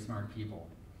very smart people.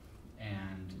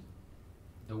 And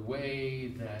the way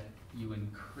that you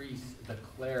increase the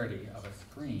clarity of a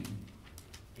screen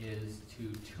is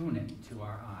to tune it to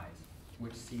our eyes,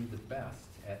 which see the best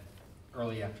at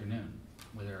early afternoon,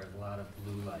 where there is a lot of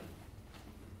blue light.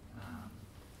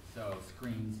 So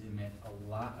screens emit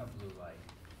a lot of blue light.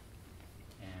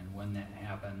 And when that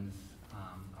happens,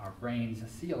 our brains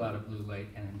see a lot of blue light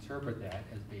and interpret that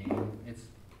as being, it's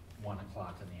 1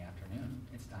 o'clock in the afternoon.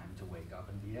 It's time to wake up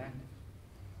and be active.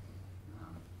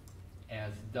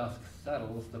 As dusk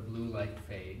settles, the blue light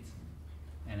fades,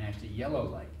 and actually yellow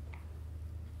light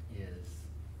is,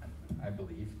 I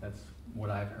believe, that's what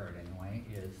I've heard anyway,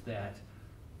 is that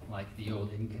like the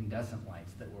old incandescent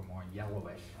lights that were more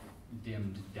yellowish,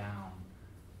 dimmed down,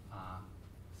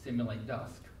 simulate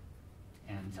dusk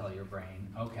and tell your brain,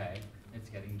 okay, it's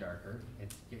getting darker,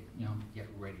 get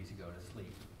ready to go to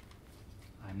sleep.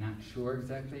 I'm not sure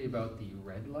exactly about the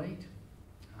red light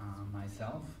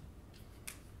myself,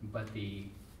 but the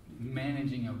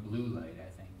managing of blue light,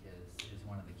 I think, is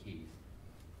one of the keys.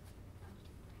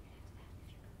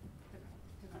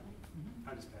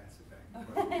 I'll just pass it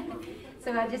back.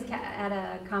 So I just add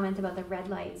a comment about the red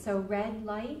light. So red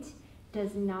light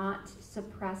does not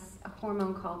suppress a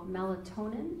hormone called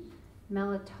melatonin.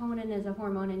 Melatonin is a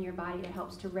hormone in your body that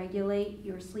helps to regulate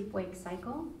your sleep-wake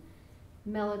cycle.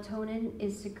 Melatonin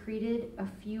is secreted a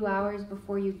few hours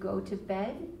before you go to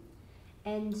bed.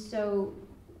 And so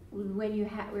when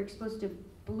we're exposed to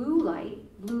blue light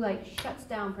shuts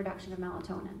down production of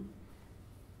melatonin.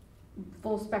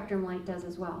 Full spectrum light does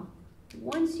as well.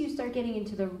 Once you start getting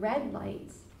into the red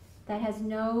lights, that has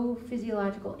no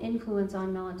physiological influence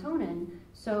on melatonin.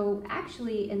 So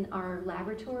actually in our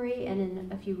laboratory and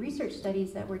in a few research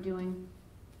studies that we're doing,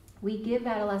 we give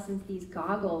adolescents these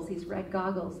goggles, these red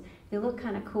goggles. They look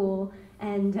kind of cool,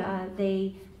 and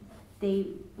they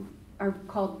are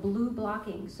called blue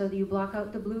blocking. So you block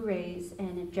out the blue rays,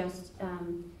 and it just,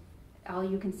 all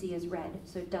you can see is red.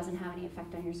 So it doesn't have any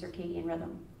effect on your circadian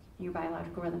rhythm, your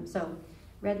biological rhythm. So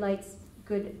red lights,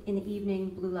 good in the evening,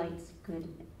 blue lights, good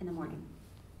in the morning.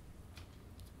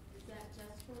 Is that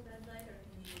just for red light, or can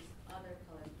you use other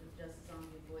colors, just as long as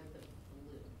you avoid the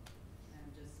blue? I'm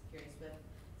just curious, with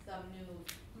some new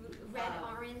Red,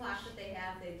 orange. clock that they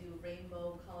have, they do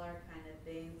rainbow color kind of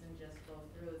things and just go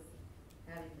through with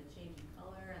having the changing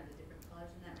color and the different colors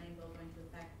in that rainbow going to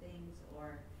affect things,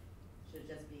 or should it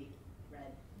just be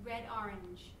red? Red,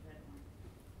 orange. Red one.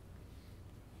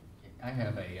 I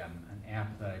have an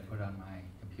app that I put on my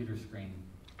computer screen.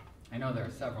 I know there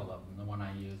are several of them. The one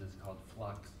I use is called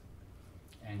Flux.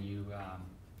 And you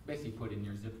basically put in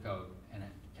your zip code, and it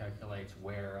calculates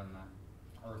where on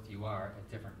the earth you are at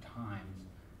different times,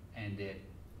 and it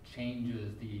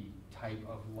changes the type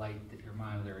of light that your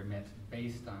monitor emits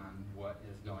based on what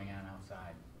is going on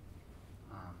outside.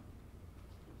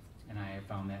 And I have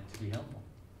found that to be helpful.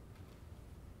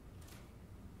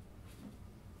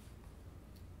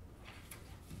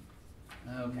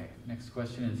 Okay, next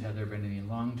question is, have there been any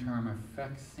long-term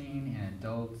effects seen in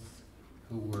adults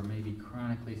who were maybe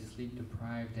chronically sleep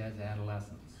deprived as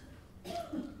adolescents?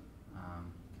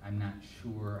 I'm not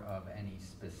sure of any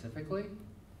specifically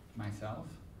myself,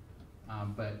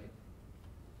 but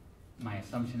my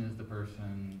assumption is the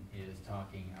person is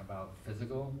talking about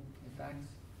physical effects.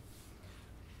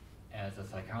 As a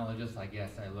psychologist, I guess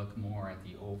I look more at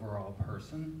the overall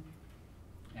person,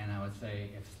 and I would say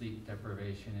if sleep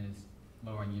deprivation is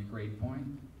lowering your grade point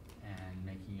and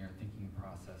making your thinking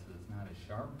processes not as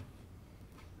sharp,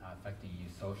 affecting you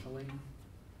socially,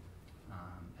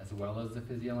 as well as the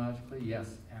physiologically,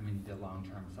 yes, I mean the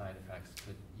long-term side effects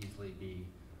could easily be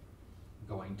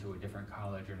going to a different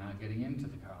college or not getting into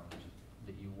the college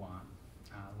that you want.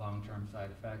 Long-term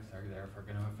side effects are therefore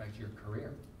going to affect your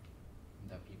career,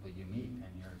 the people you meet,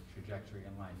 and your trajectory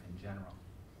in life in general.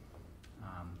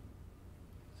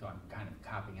 So I'm kind of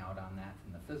copping out on that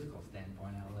from the physical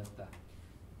standpoint. I'll let the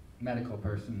medical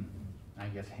person I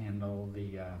guess, handle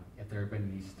the, if there have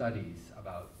been any studies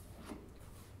about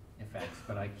effects,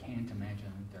 but I can't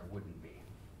imagine that there wouldn't be.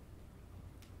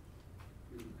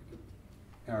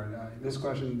 All right, this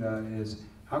question is,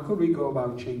 how could we go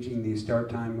about changing the start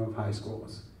time of high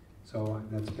schools? So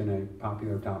that's been a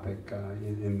popular topic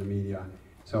in the media.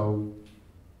 So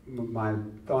my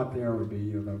thought there would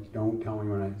be, don't tell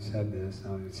me when I said this,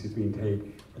 this is being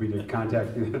taped, would be to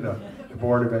contact either the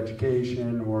Board of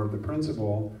Education or the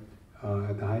principal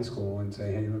at the high school and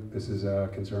say, hey, look, this is a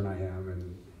concern I have,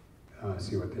 and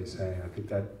see what they say. I think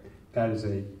that is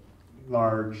a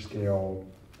large-scale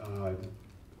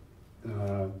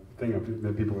thing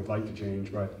that people would like to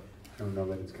change, but I don't know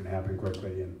that it's going to happen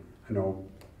quickly. And I know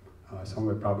some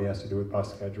of it probably has to do with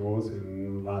bus schedules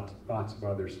and lots of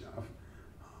other stuff.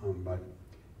 But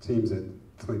it seems that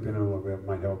sleeping in a little bit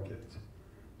might help kids.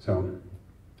 So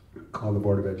call the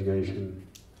Board of Education.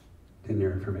 Didn't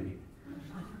hear it from me.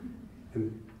 And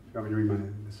you want me to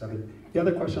read this other? The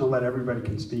other question I'll let everybody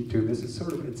can speak to. This is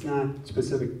sort of, it's not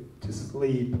specific to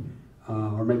sleep,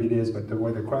 or maybe it is, but the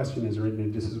way the question is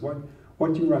written, this is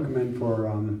what do you recommend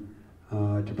for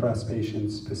depressed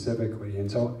patients specifically? And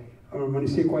so when you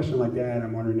see a question like that,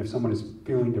 I'm wondering if someone is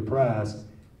feeling depressed,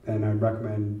 then I'd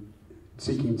recommend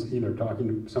seeking, either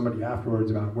talking to somebody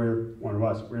afterwards about one of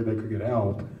us, where they could get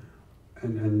help,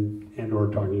 and or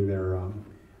talking to their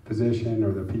physician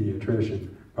or their pediatrician.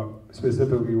 But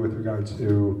specifically with regards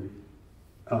to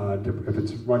if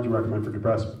it's what you recommend for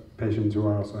depressed patients who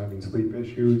are also having sleep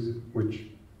issues, which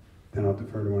then I'll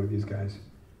defer to one of these guys.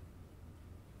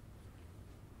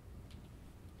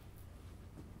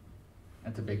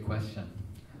 That's a big question.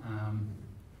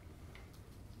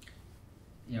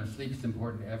 You know, sleep is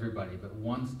important to everybody, but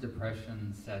once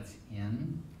depression sets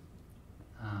in,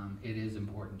 it is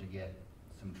important to get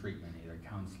some treatment, either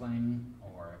counseling,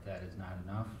 or if that is not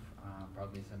enough,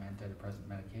 probably some antidepressant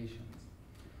medications.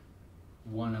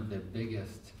 One of the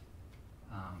biggest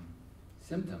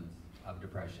symptoms of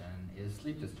depression is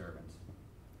sleep disturbance,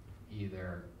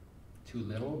 either too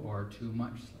little or too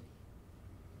much sleep.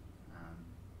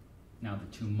 Now,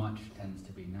 the too much tends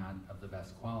to be not of the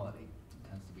best quality. It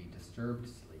tends to be disturbed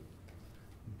sleep.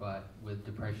 But with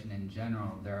depression in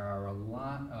general, there are a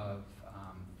lot of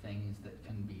things that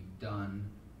can be done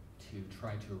to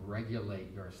try to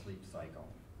regulate your sleep cycle.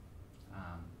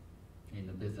 In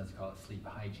the business, call it sleep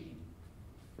hygiene.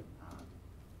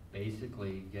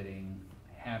 Basically getting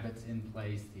habits in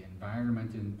place, the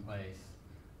environment in place,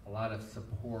 a lot of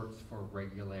supports for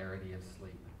regularity of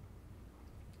sleep,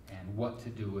 and what to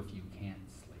do if you can't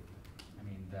sleep. I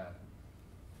mean,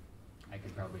 I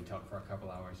could probably talk for a couple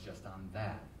hours just on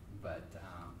that, but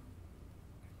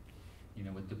you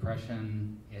know, with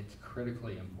depression, it's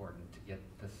critically important to get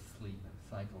the sleep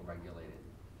cycle regulated.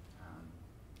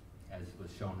 As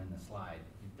was shown in the slide,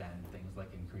 then things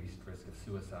like increased risk of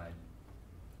suicide,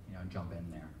 you know, jump in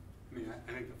there. I mean,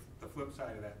 I think the flip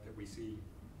side of that we see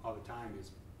all the time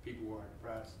is people who are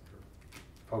depressed, or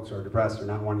folks who are depressed are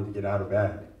not wanting to get out of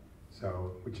bed.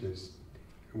 So, which is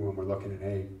when we're looking at,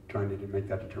 hey, trying to make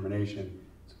that determination,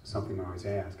 something we always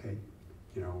ask, hey,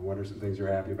 you know, what are some things you're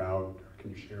happy about, or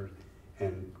can you share,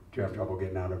 and do you have trouble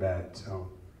getting out of bed? So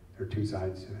there are two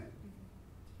sides to it.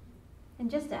 And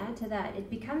just to add to that,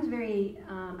 it becomes very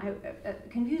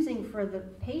confusing for the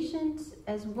patient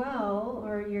as well,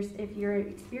 or if you're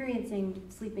experiencing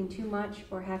sleeping too much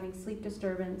or having sleep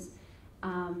disturbance.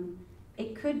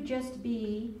 It could just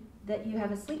be that you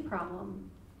have a sleep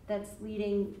problem that's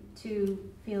leading to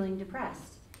feeling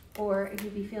depressed, or it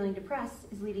could be feeling depressed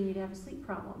is leading you to have a sleep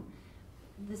problem.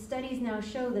 The studies now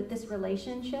show that this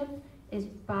relationship is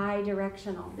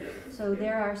bi-directional. So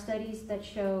there are studies that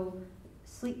show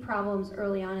sleep problems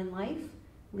early on in life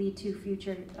lead to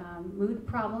future mood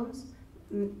problems,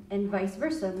 and vice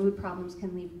versa. Mood problems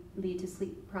can lead to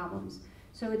sleep problems.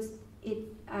 So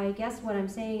I guess what I'm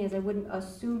saying is I wouldn't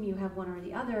assume you have one or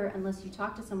the other unless you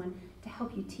talk to someone to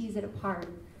help you tease it apart.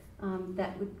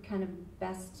 That would kind of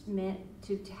best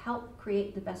to help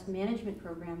create the best management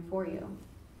program for you.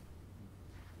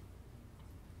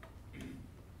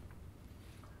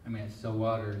 I mean, at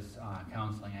Stillwater's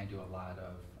counseling, I do a lot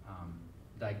of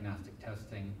diagnostic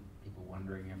testing, people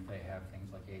wondering if they have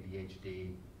things like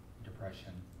ADHD,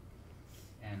 depression.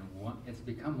 And it's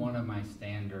become one of my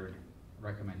standard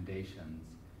recommendations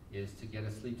is to get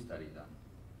a sleep study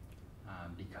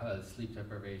done, because sleep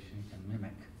deprivation can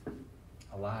mimic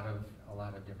a lot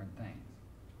of different things.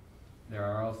 There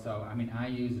are also, I mean, I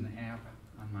use an app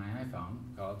on my iPhone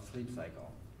called Sleep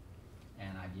Cycle,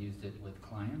 and I've used it with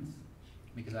clients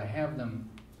because I have them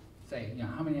say, you know,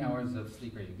 how many hours of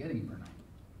sleep are you getting per night?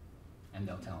 And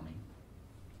they'll tell me.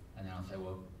 And then I'll say,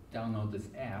 well, download this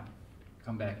app,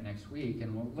 come back next week,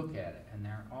 and we'll look at it. And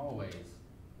they're always,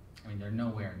 I mean, they're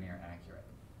nowhere near accurate.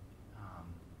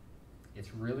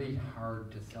 It's really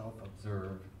hard to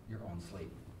self-observe your own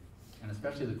sleep, and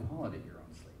especially the quality of your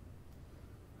own sleep.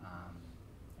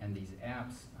 And these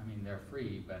apps, I mean, they're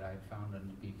free, but I've found them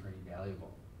to be pretty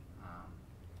valuable.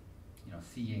 You know,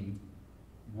 seeing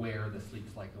where the sleep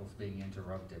cycle is being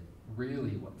interrupted,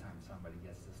 really what time somebody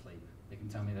gets to sleep. They can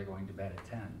tell me they're going to bed at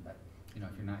 10, but you know,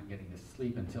 if you're not getting to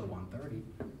sleep until 1:30,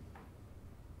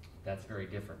 that's very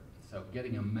different. So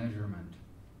getting a measurement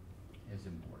is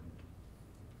important.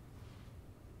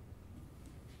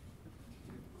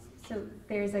 So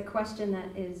there's a question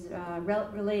that is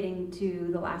relating to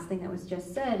the last thing that was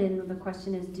just said, and the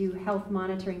question is, do health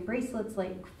monitoring bracelets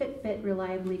like Fitbit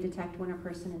reliably detect when a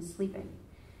person is sleeping?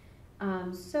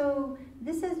 So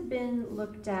this has been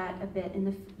looked at a bit in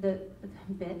the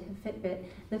Fitbit.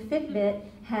 The Fitbit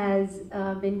has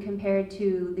been compared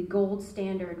to the gold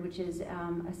standard, which is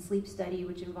a sleep study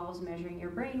which involves measuring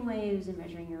your brain waves and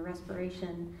measuring your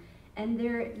respiration. And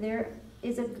there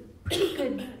is a pretty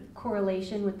good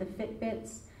correlation with the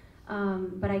Fitbits,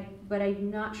 but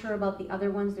I'm not sure about the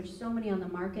other ones. There's so many on the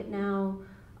market now.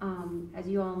 As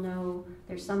you all know,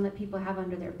 there's some that people have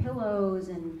under their pillows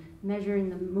and measuring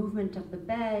the movement of the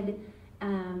bed,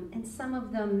 and some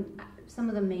of them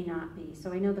may not be.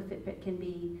 So I know the Fitbit can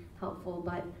be helpful,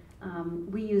 but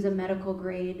we use a medical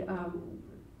grade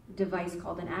device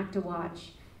called an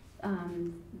ActiWatch.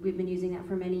 We've been using that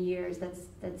for many years.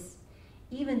 That's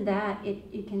even that,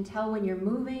 it can tell when you're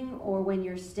moving or when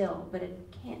you're still, but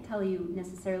it can't tell you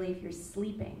necessarily if you're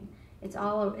sleeping. They're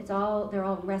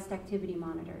all rest activity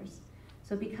monitors.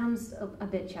 So it becomes a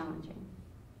bit challenging.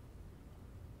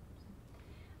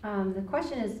 The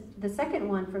question is, the second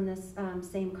one from this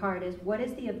same card is, what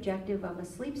is the objective of a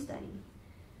sleep study?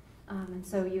 And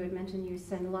so you had mentioned you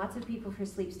send lots of people for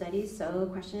sleep studies, so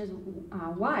the question is,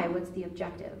 why? What's the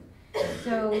objective?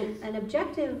 So an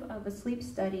objective of a sleep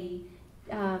study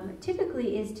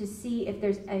typically is to see if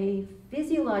there's a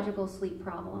physiological sleep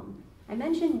problem. I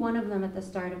mentioned one of them at the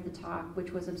start of the talk,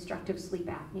 which was obstructive sleep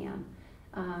apnea.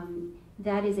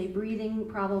 That is a breathing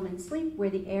problem in sleep where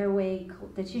the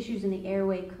tissues in the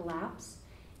airway collapse,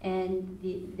 and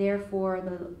therefore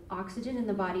the oxygen in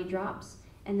the body drops,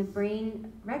 and the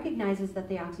brain recognizes that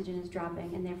the oxygen is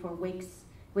dropping and therefore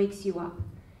wakes you up.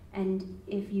 And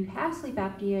if you have sleep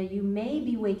apnea, you may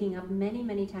be waking up many,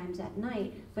 many times at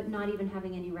night, but not even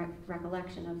having any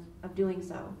recollection of doing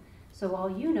so. So all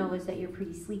you know is that you're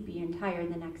pretty sleepy and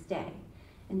tired the next day.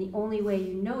 And the only way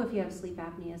you know if you have sleep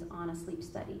apnea is on a sleep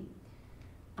study.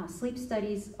 Sleep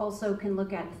studies also can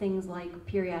look at things like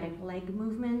periodic leg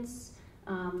movements.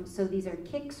 So these are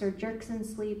kicks or jerks in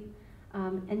sleep.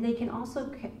 And they can also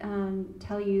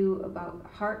tell you about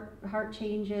heart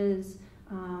changes,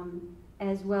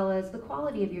 as well as the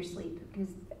quality of your sleep,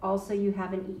 because also you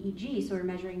have an EEG, so we're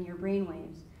measuring your brain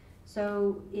waves.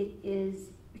 So it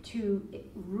is to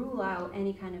rule out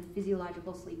any kind of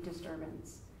physiological sleep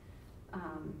disturbance. You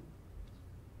want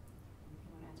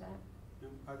to add to that? No,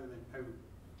 other than,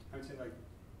 I would say, like,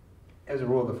 as a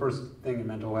rule, the first thing in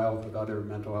mental health with other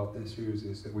mental health issues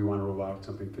is that we want to rule out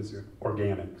something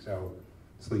organic, so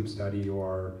sleep study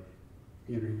or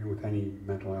with any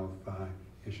mental health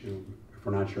issue. If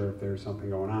we're not sure if there's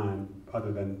something going on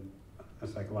other than a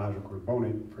psychological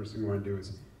component, first thing we want to do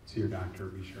is see your doctor,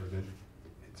 be sure that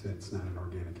it's not an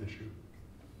organic issue.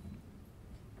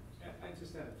 I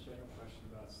just had a general question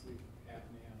about sleep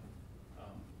apnea.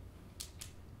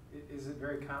 Is it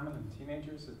very common in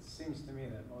teenagers? It seems to me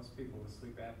that most people with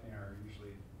sleep apnea are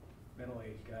usually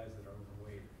middle-aged guys that are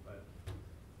overweight, but.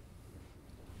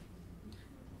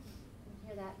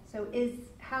 Hear that. So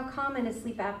how common is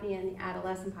sleep apnea in the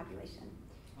adolescent population?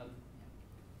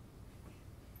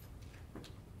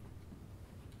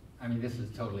 I mean, this is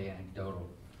totally anecdotal,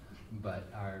 but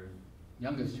our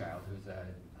youngest child, who's a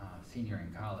senior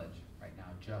in college right now,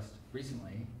 just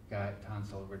recently got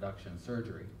tonsil reduction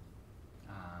surgery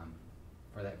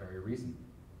for that very reason.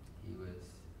 He was,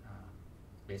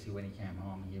 basically when he came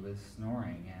home, he was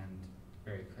snoring and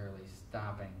very clearly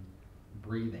stopping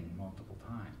breathing multiple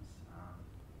times.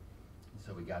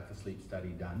 So we got the sleep study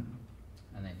done,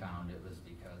 and they found it was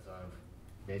because of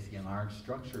basically enlarged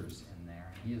structures in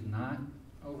there. He is not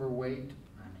overweight.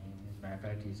 I mean, as a matter of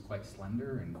fact, he's quite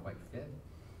slender and quite fit.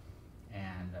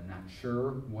 And I'm not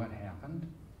sure what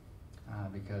happened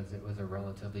because it was a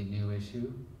relatively new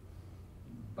issue.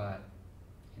 But,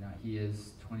 you know, he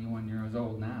is 21 years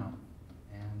old now.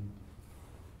 And,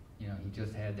 you know, he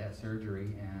just had that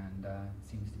surgery and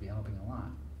seems to be helping a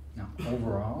lot. Now,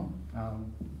 overall, I'll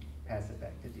pass it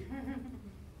back to you.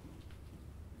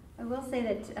 I will say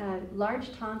that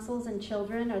large tonsils in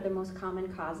children are the most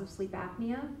common cause of sleep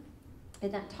apnea,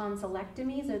 and that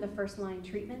tonsillectomies are the first line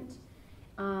treatment.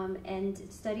 And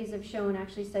studies have shown,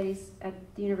 actually studies at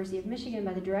the University of Michigan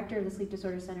by the director of the Sleep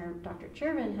Disorder Center, Dr.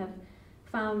 Chervin, have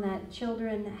found that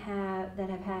children that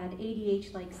have had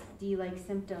ADHD-like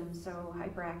symptoms, so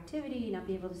hyperactivity, not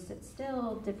be able to sit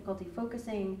still, difficulty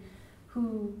focusing,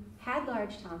 who had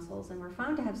large tonsils and were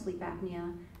found to have sleep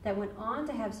apnea, that went on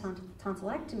to have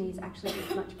tonsillectomies actually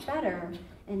did much better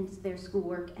in their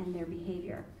schoolwork and their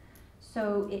behavior.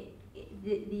 So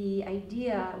the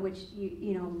idea, which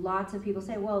you know, lots of people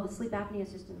say, well, the sleep apnea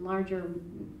is just in larger,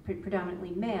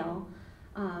 predominantly male.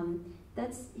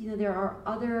 That's, you know, there are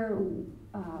other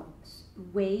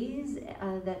ways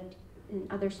that in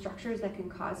other structures that can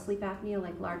cause sleep apnea,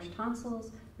 like large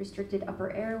tonsils, restricted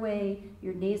upper airway,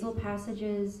 your nasal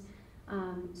passages.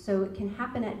 So it can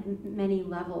happen at many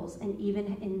levels, and even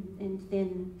in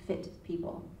thin, fit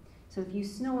people. So if you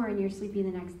snore and you're sleepy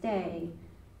the next day,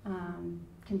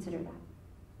 consider that.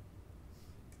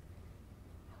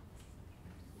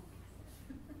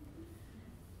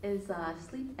 Is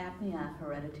sleep apnea a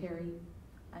hereditary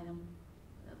item?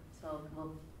 So,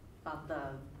 well, about the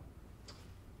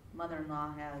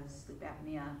mother-in-law has sleep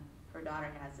apnea, her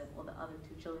daughter has it, will the other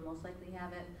two children most likely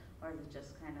have it, or is it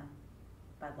just kind of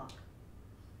by luck?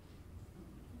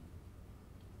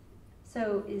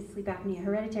 So is sleep apnea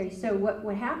hereditary? So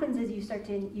what happens is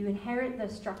you inherit the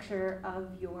structure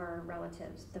of your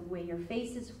relatives, the way your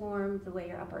face is formed, the way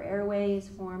your upper airway is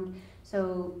formed.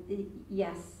 So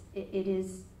yes, it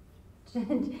is.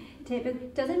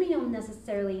 Doesn't mean you'll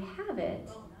necessarily have it.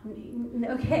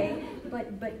 Okay,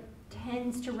 but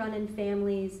tends to run in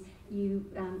families. You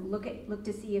look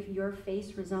to see if your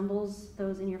face resembles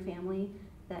those in your family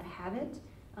that have it,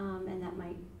 and that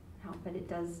might help. But it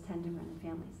does tend to run in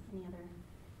families. Any other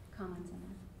comments on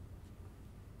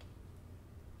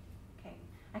that? Okay,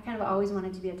 I kind of always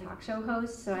wanted to be a talk show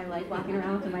host, so I like walking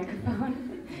around with a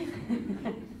microphone.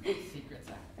 Secret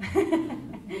side. Do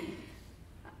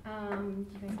you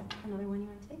guys have another one you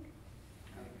want to take?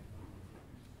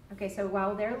 Okay, so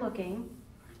while they're looking,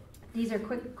 these are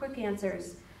quick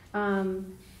answers.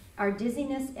 Are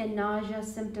dizziness and nausea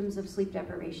symptoms of sleep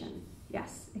deprivation?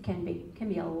 Yes, it can be. It can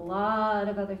be a lot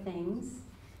of other things,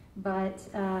 but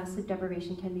sleep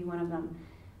deprivation can be one of them.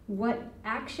 What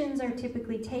actions are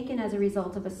typically taken as a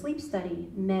result of a sleep study?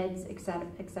 Meds, etc.,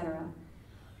 etc.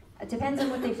 It depends on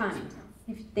what they find.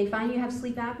 If they find you have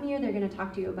sleep apnea, they're going to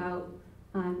talk to you about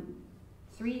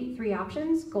three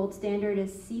options. Gold standard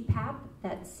is CPAP.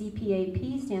 That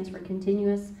CPAP stands for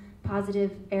continuous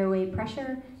positive airway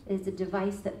pressure. It is a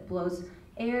device that blows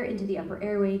air into the upper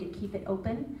airway to keep it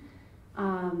open.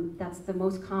 That's the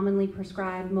most commonly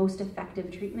prescribed, most effective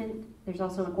treatment. There's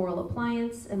also an oral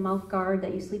appliance, a mouth guard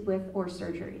that you sleep with, or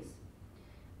surgeries.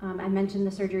 I mentioned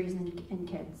the surgeries in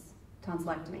kids,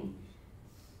 tonsillectomy.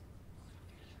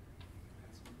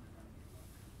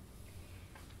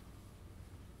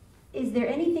 Is there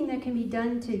anything that can be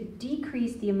done to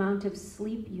decrease the amount of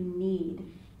sleep you need?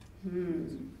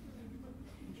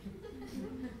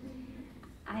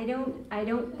 I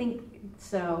don't think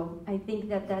so. I think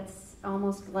that's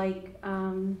almost like,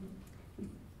 you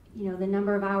know, the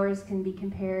number of hours can be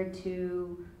compared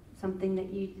to something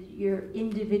that your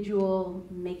individual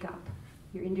makeup,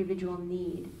 your individual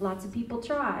need. Lots of people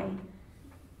try,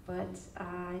 but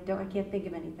I can't think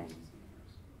of anything.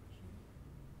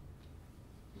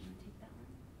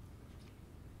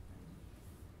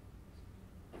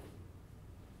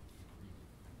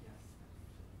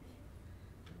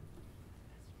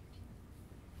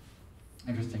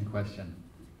 Interesting question.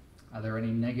 Are there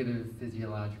any negative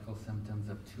physiological symptoms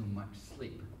of too much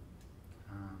sleep?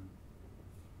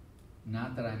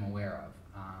 Not that I'm aware of.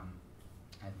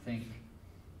 I think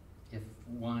if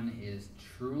one is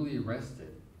truly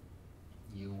rested,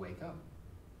 you wake up.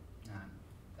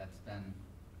 That's been,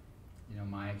 you know,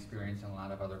 my experience and a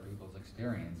lot of other people's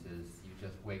experience is you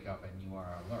just wake up and you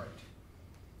are alert.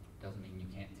 Doesn't mean you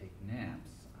can't take naps.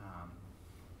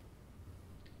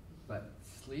 But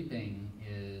sleeping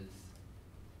is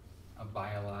a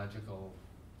biological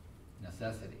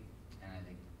necessity, and I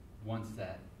think once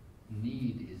that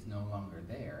need is no longer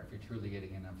there, if you're truly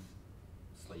getting enough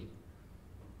sleep,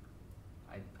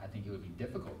 I think it would be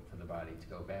difficult for the body to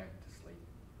go back to sleep.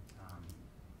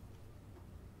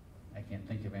 I can't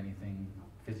think of anything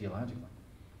physiologically.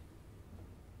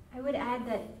 I would add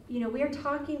that, you know, we are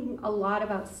talking a lot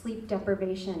about sleep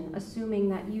deprivation, assuming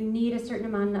that you need a certain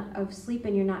amount of sleep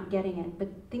and you're not getting it. But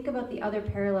think about the other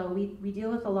parallel. We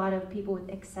deal with a lot of people with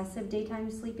excessive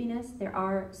daytime sleepiness. There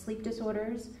are sleep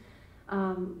disorders.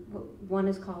 One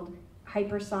is called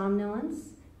hypersomnolence,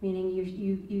 meaning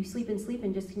you sleep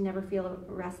and just can never feel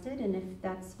rested, and if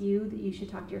that's you, that you should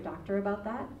talk to your doctor about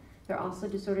that. There are also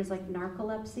disorders like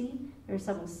narcolepsy. There are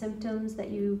several symptoms that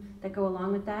go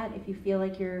along with that. If you feel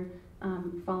like you're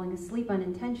falling asleep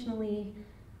unintentionally,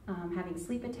 having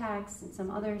sleep attacks and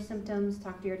some other symptoms,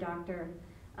 talk to your doctor.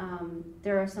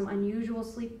 There are some unusual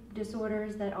sleep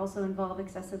disorders that also involve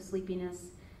excessive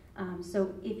sleepiness.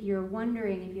 So if you're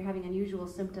wondering if you're having unusual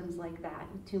symptoms like that,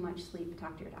 too much sleep,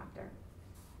 talk to your doctor.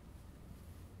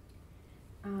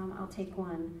 I'll take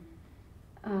one.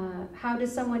 How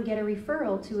does someone get a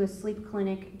referral to a sleep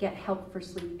clinic, get help for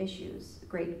sleep issues?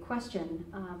 Great question.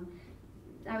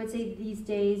 I would say these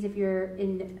days, if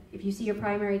you see your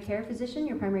primary care physician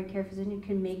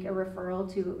can make a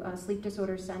referral to a sleep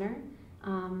disorder center.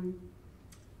 And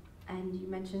you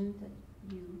mentioned that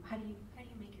how do you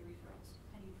make your referrals?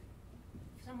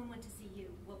 If someone went to see you,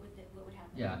 what would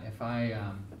happen? Yeah, if I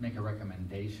make a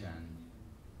recommendation,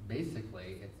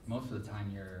 basically, most of the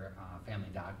time your family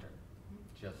doctor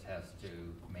just has to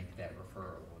make that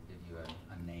referral. We'll give you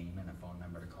a name and a phone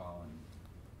number to call, and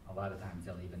a lot of times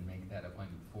they'll even make that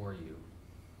appointment for you.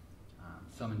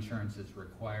 Some insurances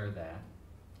require that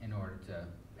in order to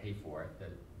pay for it,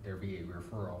 that there be a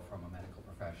referral from a medical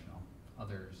professional.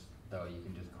 Others, though, you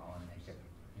can just call and make it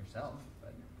yourself,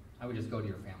 but I would just go to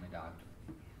your family doctor.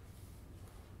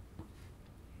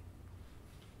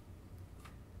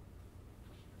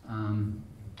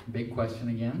 Big question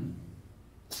again.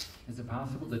 Is it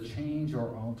possible to change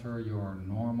or alter your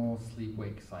normal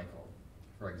sleep-wake cycle?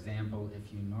 For example,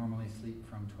 if you normally sleep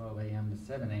from 12 a.m. to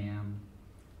 7 a.m.,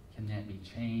 can that be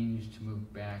changed to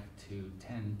move back to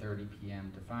 10:30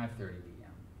 p.m. to 5:30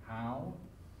 p.m.? How?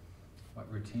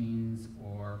 What routines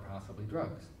or possibly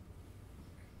drugs?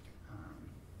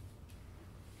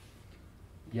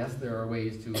 Yes, there are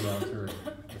ways to alter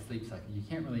the sleep cycle. You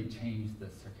can't really change the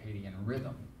circadian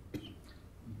rhythm,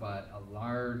 but a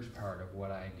large part of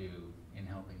what I do in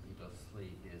helping people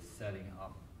sleep is setting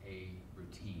up a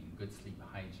routine, good sleep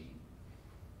hygiene.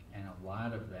 And a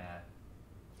lot of that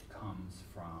comes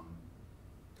from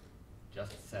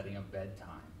just setting a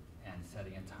bedtime and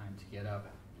setting a time to get up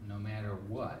no matter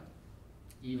what,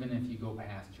 even if you go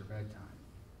past your bedtime.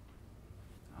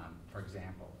 For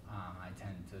example, I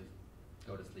tend to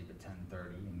go to sleep at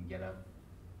 10:30 and get up,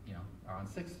 around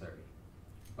 6:30.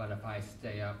 But if I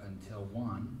stay up until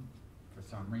 1, for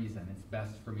some reason, it's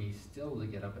best for me still to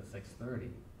get up at 6:30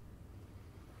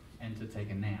 and to take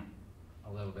a nap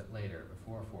a little bit later,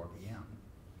 before 4 p.m.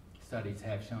 Studies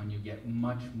have shown you get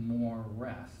much more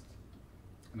rest.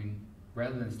 I mean,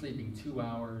 rather than sleeping 2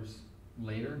 hours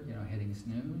later, hitting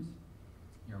snooze,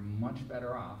 you're much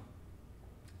better off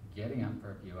getting up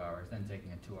for a few hours, then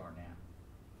taking a 2-hour nap.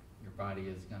 Your body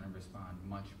is going to respond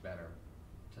much better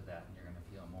to that, and you're going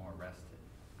to feel more rested.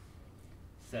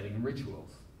 Setting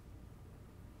rituals.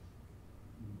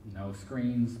 No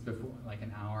screens before, like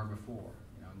an hour before.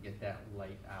 Get that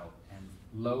light out, and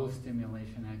low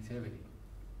stimulation activity.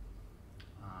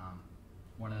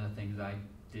 One of the things I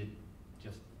did,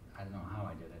 I don't know how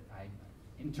I did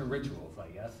it. Into rituals, I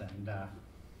guess, and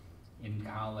in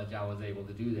college I was able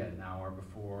to do that an hour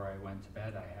before I went to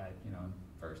bed. I had,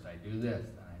 first I do this,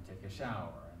 then I take a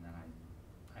shower, and then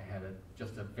I had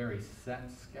just a very set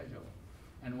schedule.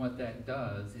 And what that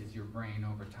does is your brain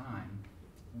over time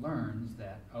learns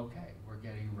that, okay, we're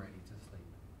getting ready to sleep.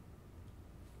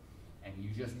 And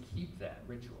you just keep that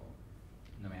ritual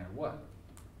no matter what.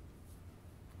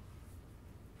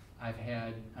 I've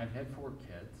had 4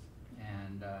 kids,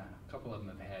 and a couple of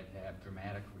them have had to have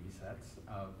dramatic resets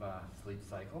of sleep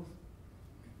cycles.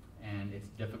 And it's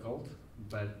difficult,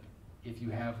 but if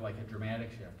you have like a dramatic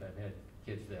shift, I've had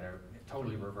kids that are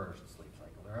totally reversed sleep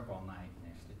cycle. They're up all night and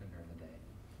they're sleeping during the day.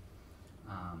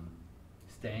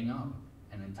 Staying up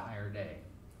an entire day,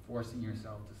 forcing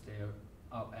yourself to stay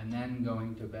up and then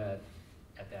going to bed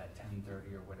at that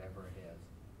 10:30 or whatever it is.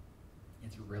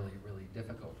 It's really, really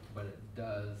difficult, but it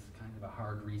does kind of a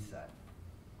hard reset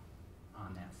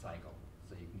on that cycle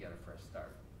so you can get a fresh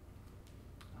start.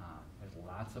 There's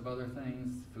lots of other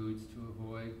things, foods to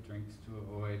avoid, drinks to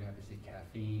avoid, obviously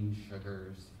caffeine,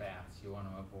 sugars, fats you want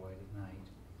to avoid at night.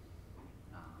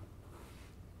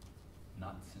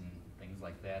 Nuts and things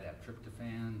like that have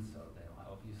tryptophan, so they'll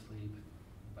help you sleep.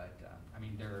 But,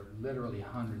 there are literally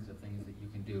hundreds of things that you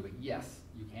can do. But yes,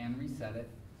 you can reset it.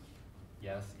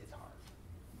 Yes, it's hard.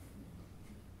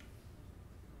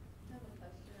 I have a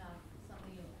question on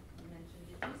something you mentioned.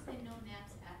 Did you say no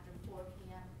naps after 4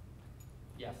 p.m.?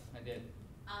 Yes, I did.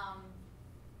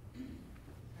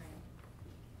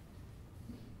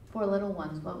 For little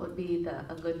ones, what would be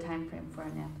a good time frame for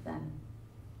a nap then?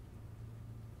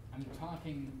 I'm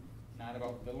talking not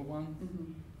about little ones,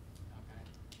 Mhm.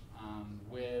 okay?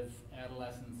 With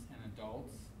adolescents and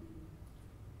adults,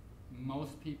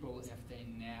 most people, if they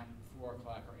nap 4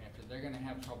 o'clock or after, they're gonna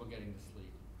have trouble getting to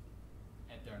sleep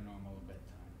at their normal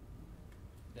bedtime.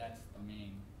 That's the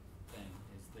main thing,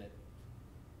 is that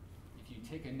if you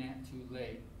take a nap too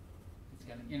late, it's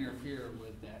gonna interfere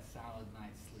with that solid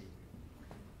night's sleep.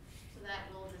 So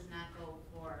that rule does not go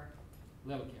for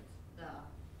Little kids. the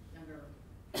younger.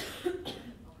 Okay.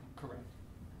 Correct.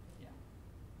 Yeah.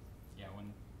 Yeah,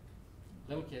 when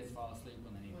little kids fall asleep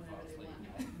when they need to fall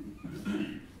Whenever they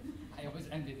asleep. I always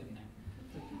envy them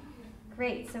that.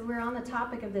 Great, so we're on the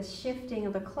topic of this shifting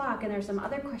of the clock, and there's some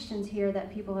other questions here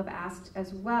that people have asked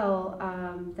as well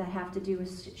that have to do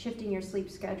with shifting your sleep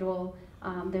schedule.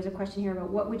 There's a question here about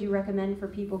what would you recommend for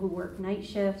people who work night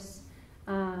shifts.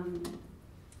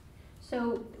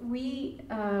 So we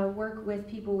work with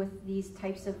people with these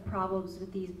types of problems,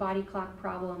 with these body clock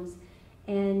problems,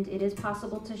 and it is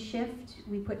possible to shift.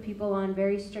 We put people on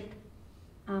very strict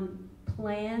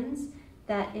plans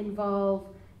that involve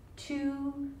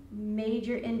 2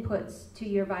 major inputs to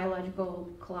your biological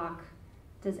clock.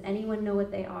 Does anyone know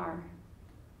what they are?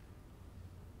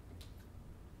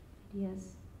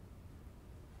 Yes.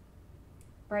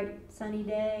 Bright sunny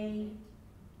day,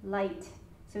 light.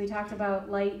 So we talked about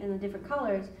light and the different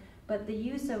colors, but the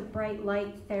use of bright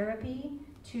light therapy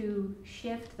to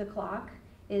shift the clock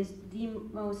is the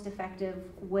most effective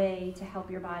way to help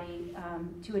your body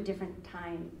to a different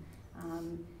time.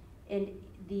 And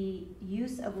the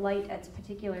use of light at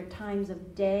particular times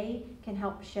of day can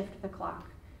help shift the clock.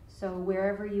 So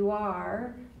wherever you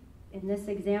are, in this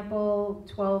example,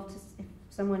 if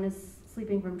someone is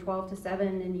sleeping from 12 to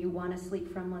 7 and you want to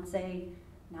sleep from, let's say,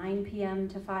 9 p.m.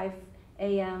 to 5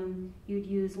 a.m., you'd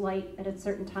use light at a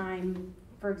certain time,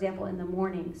 for example, in the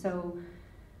morning. So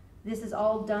this is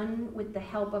all done with the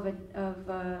help of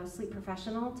a sleep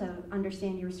professional to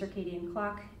understand your circadian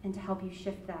clock and to help you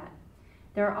shift that.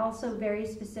 There are also very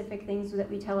specific things that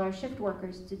we tell our shift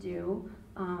workers to do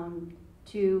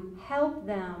to help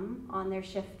them on their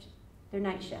shift, their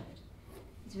night shift.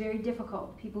 It's very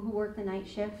difficult. People who work the night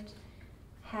shift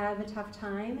have a tough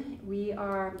time.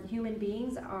 Human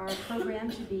beings are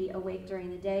programmed to be awake during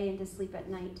the day and to sleep at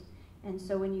night. And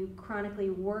so when you chronically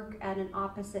work at an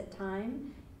opposite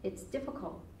time, it's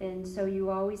difficult. And so you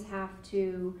always have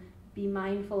to be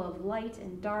mindful of light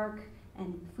and dark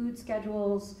and food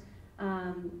schedules.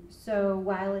 So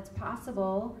while it's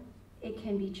possible, it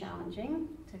can be challenging,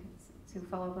 to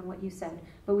follow up on what you said.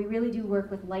 But we really do work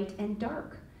with light and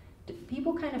dark.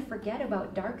 People kind of forget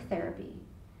about dark therapy.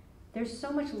 There's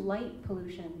so much light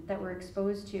pollution that we're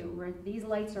exposed to where these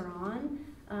lights are on.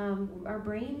 Our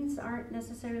brains aren't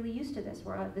necessarily used to this.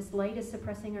 This light is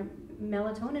suppressing our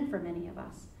melatonin for many of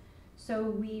us. So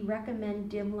we recommend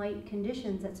dim light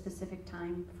conditions at specific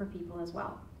time for people as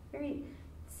well. Very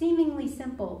seemingly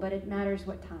simple, but it matters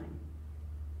what time.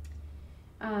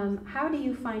 How do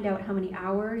you find out how many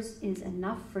hours is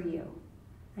enough for you?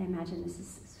 I imagine this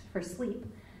is for sleep.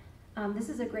 This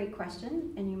is a great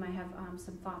question, and you might have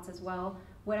some thoughts as well.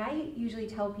 What I usually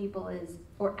tell people is,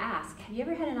 or ask, have you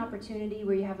ever had an opportunity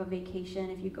where you have a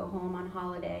vacation, if you go home on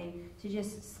holiday, to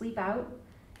just sleep out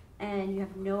and you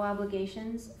have no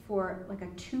obligations for like a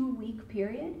 2-week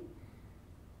period?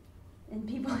 And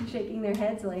people are shaking their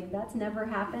heads like, that's never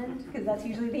happened, because that's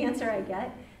usually the answer I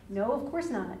get. No, of course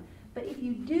not. But if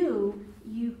you do,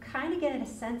 you kind of get a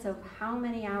sense of how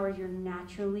many hours you're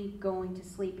naturally going to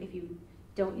sleep. If you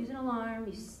don't use an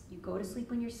alarm, you go to sleep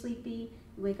when you're sleepy,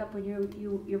 you wake up when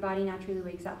your body naturally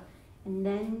wakes up, and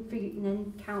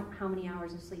then count how many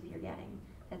hours of sleep you're getting.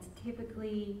 That's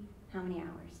typically how many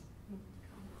hours.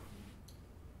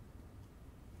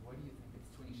 What do you think of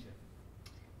swing shift?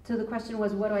 So the question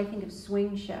was, what do I think of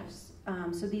swing shifts?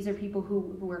 So these are people who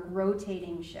work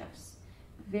rotating shifts.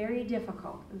 Very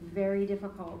difficult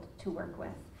to work with.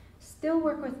 Still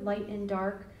work with light and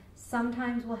dark.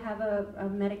 Sometimes we'll have a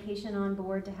medication on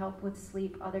board to help with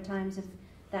sleep. Other times, if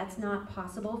that's not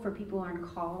possible for people who are on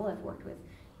call, I've worked with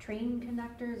train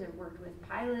conductors, I've worked with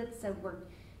pilots, I've worked,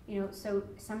 so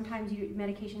sometimes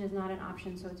medication is not an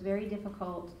option, so it's very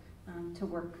difficult to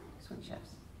work swing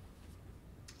shifts.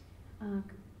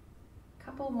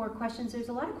 Couple more questions. There's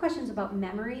a lot of questions about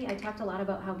memory. I talked a lot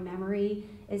about how memory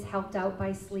is helped out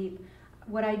by sleep.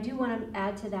 What I do want to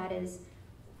add to that is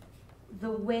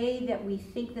the way that we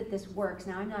think that this works.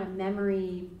 Now, I'm not a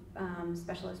memory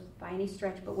specialist by any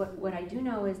stretch, but what I do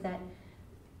know is that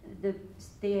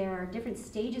there are different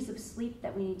stages of sleep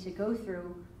that we need to go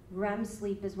through. REM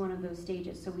sleep is one of those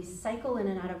stages. So we cycle in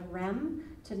and out of REM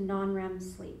to non-REM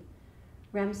sleep.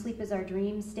 REM sleep is our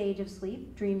dream stage of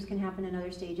sleep. Dreams can happen in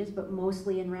other stages, but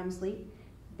mostly in REM sleep.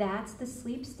 That's the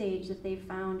sleep stage that they've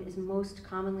found is most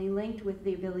commonly linked with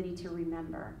the ability to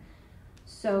remember.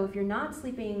 So if you're not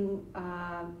sleeping,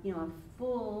 a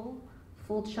full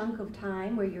chunk of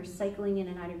time where you're cycling in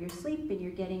and out of your sleep and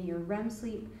you're getting your REM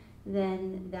sleep,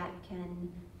 then that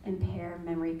can impair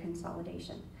memory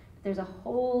consolidation. There's a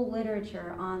whole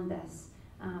literature on this.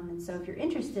 And so if you're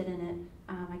interested in it,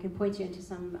 I can point you into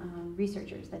some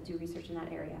researchers that do research in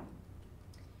that area.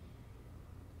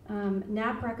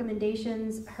 Nap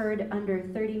recommendations, heard under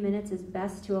 30 minutes is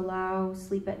best to allow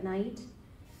sleep at night.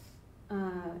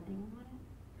 Anyone want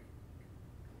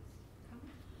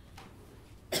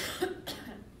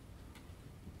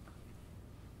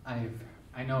it?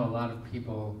 I know a lot of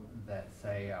people that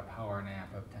say a power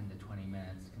nap of 10 to 20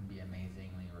 minutes can be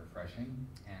amazingly refreshing,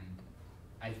 and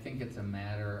I think it's a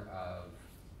matter of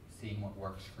seeing what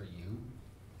works for you.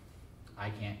 I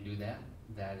can't do that.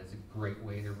 That is a great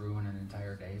way to ruin an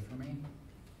entire day for me.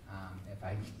 If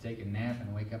I take a nap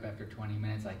and wake up after 20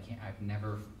 minutes, I've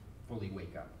never fully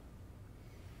wake up.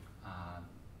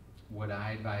 What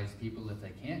I advise people if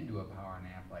they can't do a power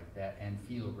nap like that and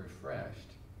feel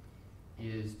refreshed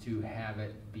is to have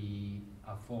it be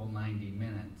a full 90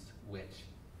 minutes, which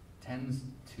tends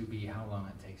to be how long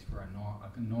it takes for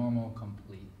a normal,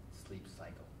 complete sleep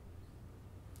cycle.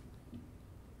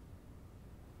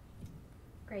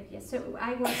 Great, yes. So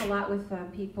I work a lot with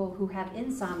people who have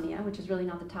insomnia, which is really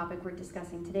not the topic we're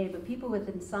discussing today, but people with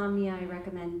insomnia, I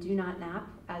recommend do not nap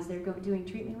as they're doing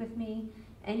treatment with me.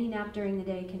 Any nap during the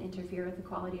day can interfere with the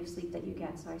quality of sleep that you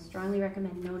get, so I strongly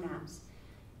recommend no naps.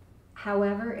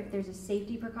 However, if there's a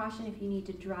safety precaution, if you need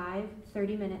to drive,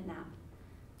 30-minute nap,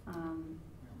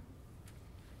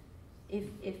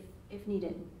 if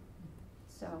needed.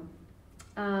 So.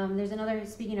 There's another,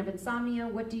 speaking of insomnia,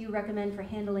 what do you recommend for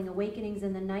handling awakenings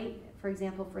in the night, for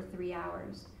example, for 3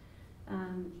 hours?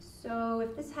 So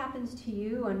if this happens to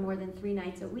you on more than 3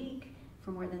 nights a week, for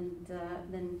more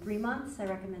than 3 months, I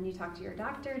recommend you talk to your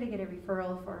doctor to get a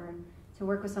referral to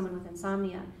work with someone with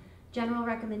insomnia. General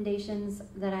recommendations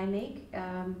that I make,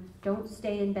 don't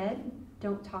stay in bed,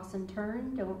 don't toss and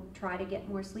turn, don't try to get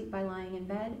more sleep by lying in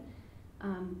bed.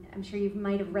 I'm sure you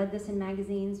might have read this in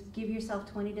magazines. Give yourself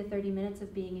 20 to 30 minutes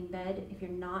of being in bed. If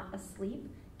you're not asleep,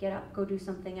 get up, go do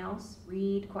something else,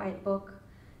 read, quiet book.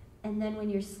 And then when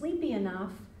you're sleepy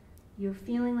enough, you're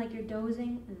feeling like you're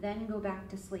dozing, then go back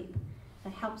to sleep.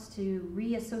 That helps to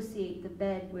reassociate the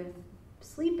bed with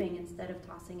sleeping instead of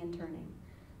tossing and turning.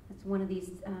 That's one of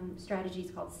these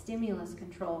strategies called stimulus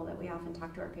control that we often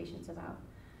talk to our patients about.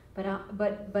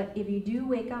 But if you do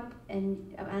wake up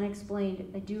and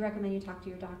unexplained, I do recommend you talk to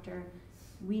your doctor.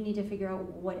 We need to figure out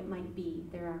what it might be.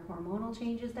 There are hormonal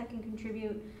changes that can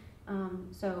contribute,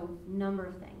 so number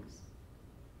of things.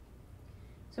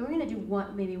 So we're going to do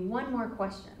maybe one more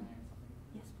question.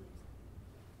 Yes,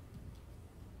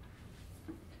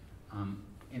 please.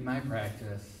 In my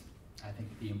practice, I think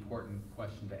the important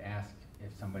question to ask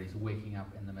if somebody's waking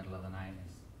up in the middle of the night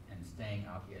and staying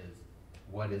up is,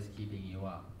 what is keeping you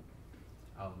up?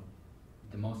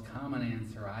 The most common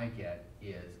answer I get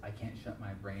is, I can't shut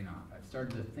my brain off. I've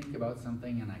started to think about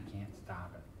something and I can't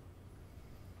stop it.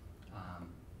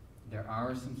 There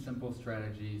are some simple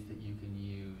strategies that you can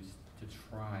use to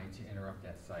try to interrupt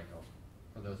that cycle.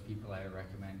 For those people, I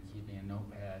recommend keeping a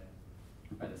notepad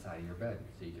by the side of your bed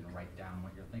so you can write down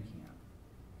what you're thinking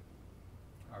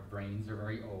of. Our brains are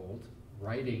very old.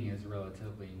 Writing is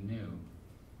relatively new.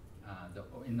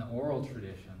 In the oral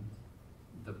tradition,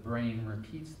 the brain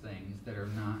repeats things that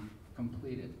are not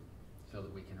completed so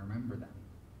that we can remember them.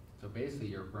 So basically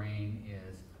your brain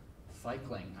is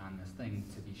cycling on this thing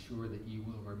to be sure that you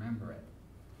will remember it.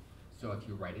 So if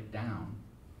you write it down,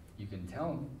 you can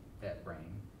tell that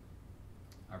brain,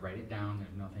 I write it down,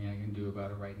 there's nothing I can do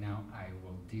about it right now, I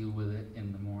will deal with it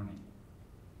in the morning.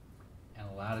 And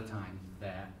a lot of times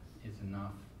that is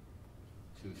enough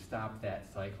to stop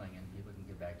that cycling and people can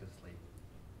get back to sleep.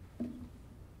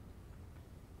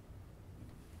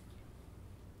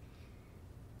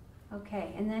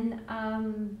 Okay, and then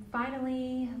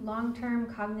finally, long-term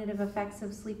cognitive effects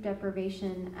of sleep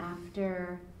deprivation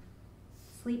after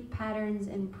sleep patterns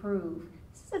improve.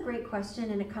 This is a great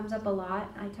question, and it comes up a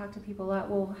lot. I talk to people a lot.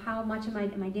 Well, how much am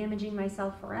I damaging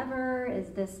myself forever?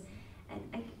 Is this?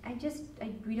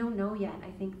 And we don't know yet.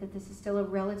 I think that this is still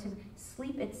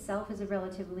sleep itself is a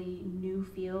relatively new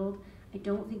field. I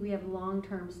don't think we have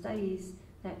long-term studies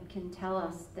that can tell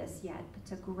us this yet.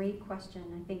 It's a great question.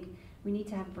 I think we need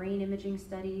to have brain imaging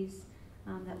studies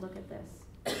that look at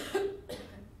this.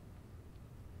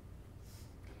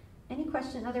 Any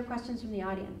other questions from the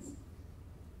audience?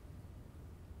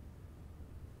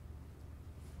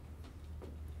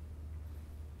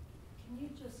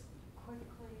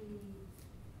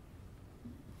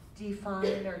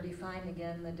 define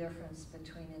again the difference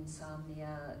between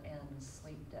insomnia and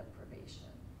sleep deprivation.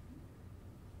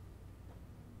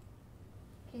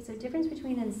 Okay, so difference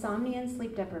between insomnia and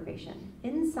sleep deprivation.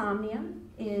 Insomnia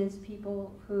is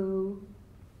people who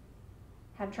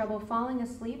have trouble falling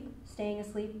asleep, staying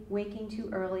asleep, waking too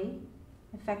early,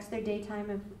 affects their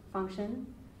daytime function,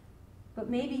 but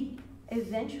maybe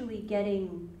eventually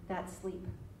getting that sleep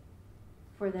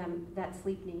for them, that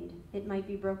sleep need. It might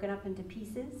be broken up into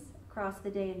pieces across the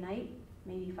day and night,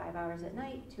 maybe 5 hours at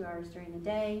night, 2 hours during the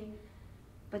day,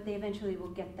 but they eventually will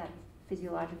get that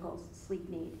physiological sleep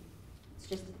need. It's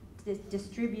just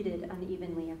distributed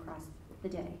unevenly across the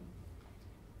day.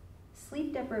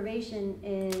 Sleep deprivation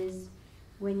is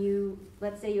when you,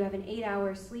 let's say you have an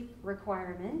 8-hour sleep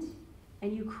requirement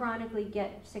and you chronically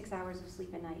get 6 hours of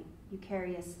sleep a night. You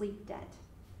carry a sleep debt.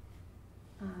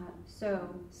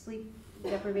 So sleep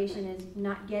deprivation is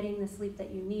not getting the sleep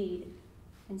that you need.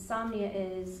 Insomnia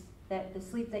is that the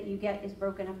sleep that you get is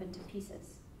broken up into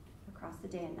pieces across the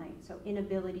day and night. So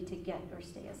inability to get or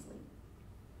stay asleep.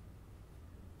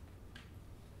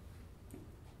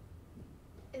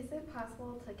 Is it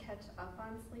possible to catch up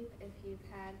on sleep if you've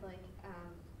had like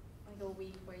a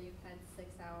week where you've had 6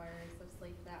 hours of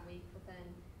sleep that week, but then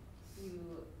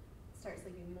you start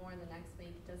sleeping more in the next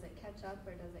week? Does it catch up,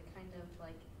 or does it kind of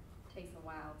like takes a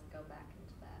while to go back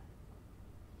into that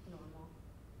normal?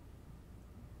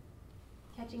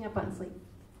 Catching up on sleep.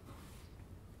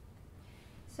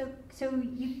 So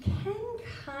you can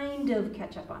kind of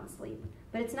catch up on sleep,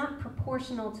 but it's not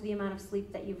proportional to the amount of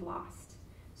sleep that you've lost.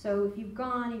 So if you've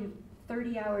gone, you have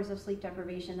 30 hours of sleep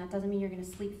deprivation, that doesn't mean you're going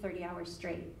to sleep 30 hours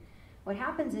straight. What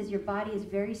happens is your body is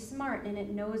very smart and it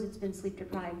knows it's been sleep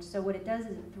deprived. So what it does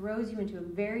is it throws you into a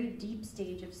very deep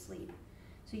stage of sleep.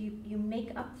 So you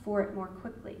make up for it more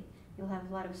quickly. You'll have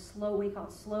a lot of we call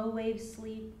it slow wave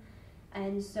sleep.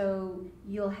 And so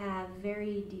you'll have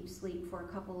very deep sleep for a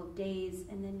couple of days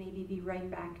and then maybe be right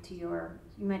back to you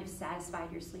might have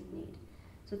satisfied your sleep need.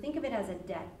 So think of it as a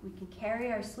debt. We can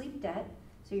carry our sleep debt,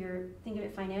 so think of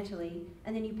it financially,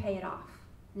 and then you pay it off.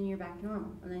 And then you're back to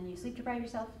normal. And then you sleep deprive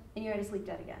yourself, and you're at a sleep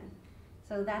debt again.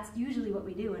 So that's usually what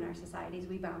we do in our societies.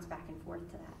 We bounce back and forth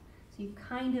to that. So you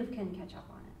kind of can catch up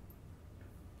on it.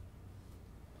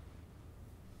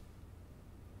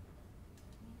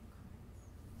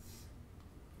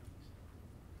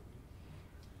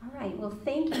 All right, well,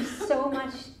 thank you so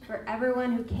much for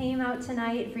everyone who came out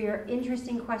tonight, for your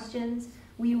interesting questions.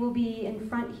 We will be in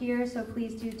front here, so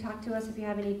please do talk to us if you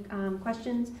have any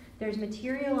questions. There's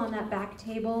material on that back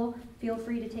table. Feel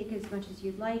free to take as much as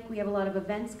you'd like. We have a lot of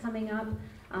events coming up.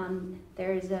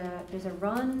 There's a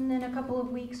run in a couple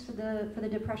of weeks for the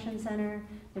Depression Center.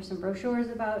 There's some brochures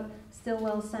about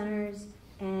Stillwell centers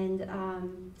and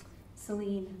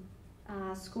Saline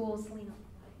schools.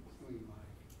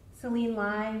 Saline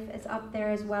Live is up there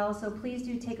as well, so please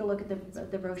do take a look at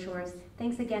the brochures.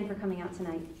 Thanks again for coming out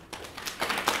tonight.